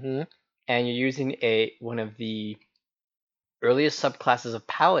race, Mm-hmm. and you're using one of the earliest subclasses of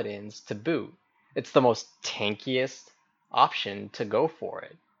paladins to boot. It's the most tankiest option to go for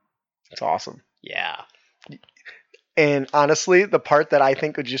it. It's awesome. Yeah. And honestly, the part that I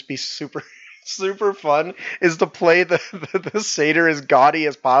think would just be super, super fun is to play the satyr as gaudy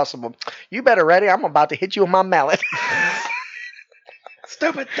as possible. You better ready. I'm about to hit you with my mallet.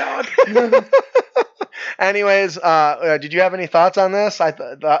 Stupid dog. Anyways, did you have any thoughts on this?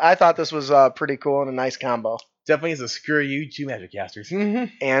 I thought this was pretty cool and a nice combo. Definitely is a screw you to magic casters.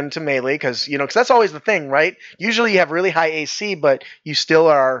 And to melee, because that's always the thing, right? Usually you have really high AC, but you still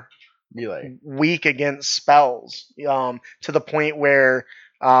are Melee. weak against spells, to the point where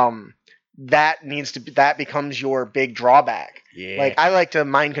that becomes your big drawback. Yeah. Like, I like to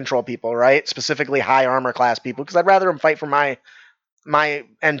mind control people, right? Specifically high armor class people, because I'd rather them fight for my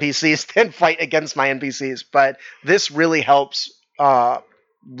NPCs than fight against my NPCs. But this really helps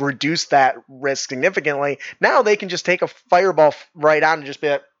reduce that risk significantly. Now they can just take a fireball right on and just be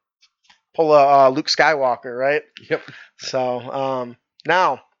like, pull a Luke Skywalker, right? Yep. So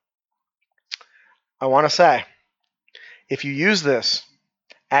now I want to say, if you use this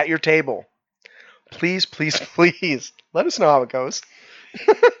at your table, please, please, please let us know how it goes.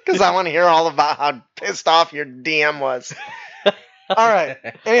 Because I want to hear all about how pissed off your DM was. All right.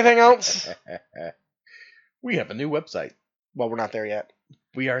 Anything else? We have a new website. Well, we're not there yet.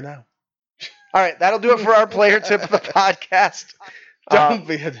 We are now. All right. That'll do it for our player tip of the podcast. Don't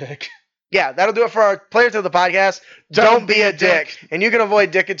be a dick. Yeah, that'll do it for our player tip of the podcast. Don't be a dick. And you can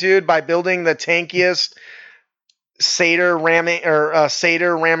avoid dickitude by building the tankiest satyr ramming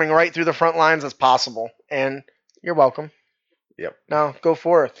right through the front lines as possible. And you're welcome. Yep. Now go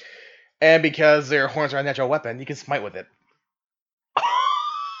forth. And because their horns are a natural weapon, you can smite with it.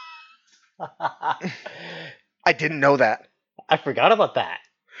 I didn't know that. I forgot about that.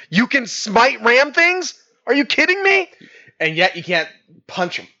 You can smite ram things? Are you kidding me? And yet you can't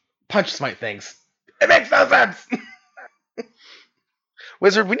punch smite things. It makes no sense.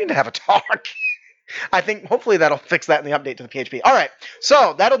 Wizard, we need to have a talk. I think hopefully that'll fix that in the update to the PHP. All right,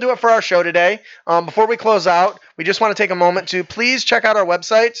 so that'll do it for our show today. Before we close out, we just want to take a moment to please check out our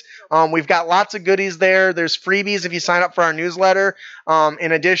website. We've got lots of goodies there. There's freebies if you sign up for our newsletter.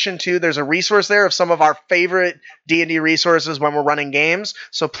 In addition to, there's a resource there of some of our favorite D&D resources when we're running games.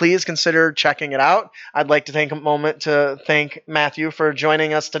 So please consider checking it out. I'd like to take a moment to thank Matthew for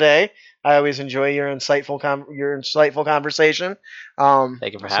joining us today. I always enjoy your insightful conversation.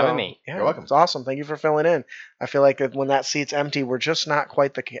 Thank you for having me. Yeah, You're welcome. It's awesome. Thank you for filling in. I feel like when that seat's empty, we're just not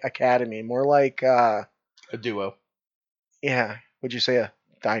quite the academy. More like, A duo. yeah, would you say a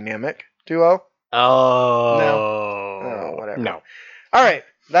dynamic duo? Oh. Whatever. No. All right,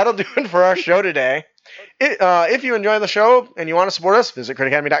 that'll do it for our show today. If you enjoy the show and you want to support us, visit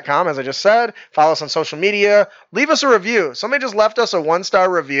critacademy.com, as I just said. Follow us on social media. Leave us a review. Somebody just left us a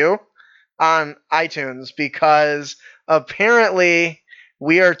 1-star review on iTunes because apparently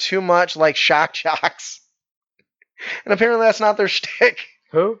we are too much like shock jocks. And apparently that's not their shtick.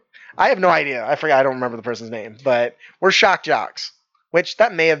 Who? I have no idea. I forgot. I don't remember the person's name, but we're shock jocks, which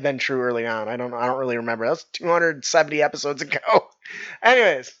that may have been true early on. I don't really remember. That was 270 episodes ago.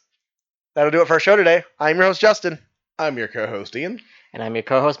 Anyways, that'll do it for our show today. I'm your host, Justin. I'm your co-host, Ian. And I'm your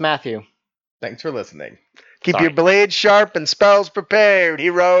co-host, Matthew. Thanks for listening. Keep Sorry. your blades sharp and spells prepared,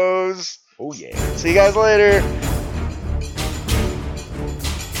 heroes. Oh, yeah. See you guys later.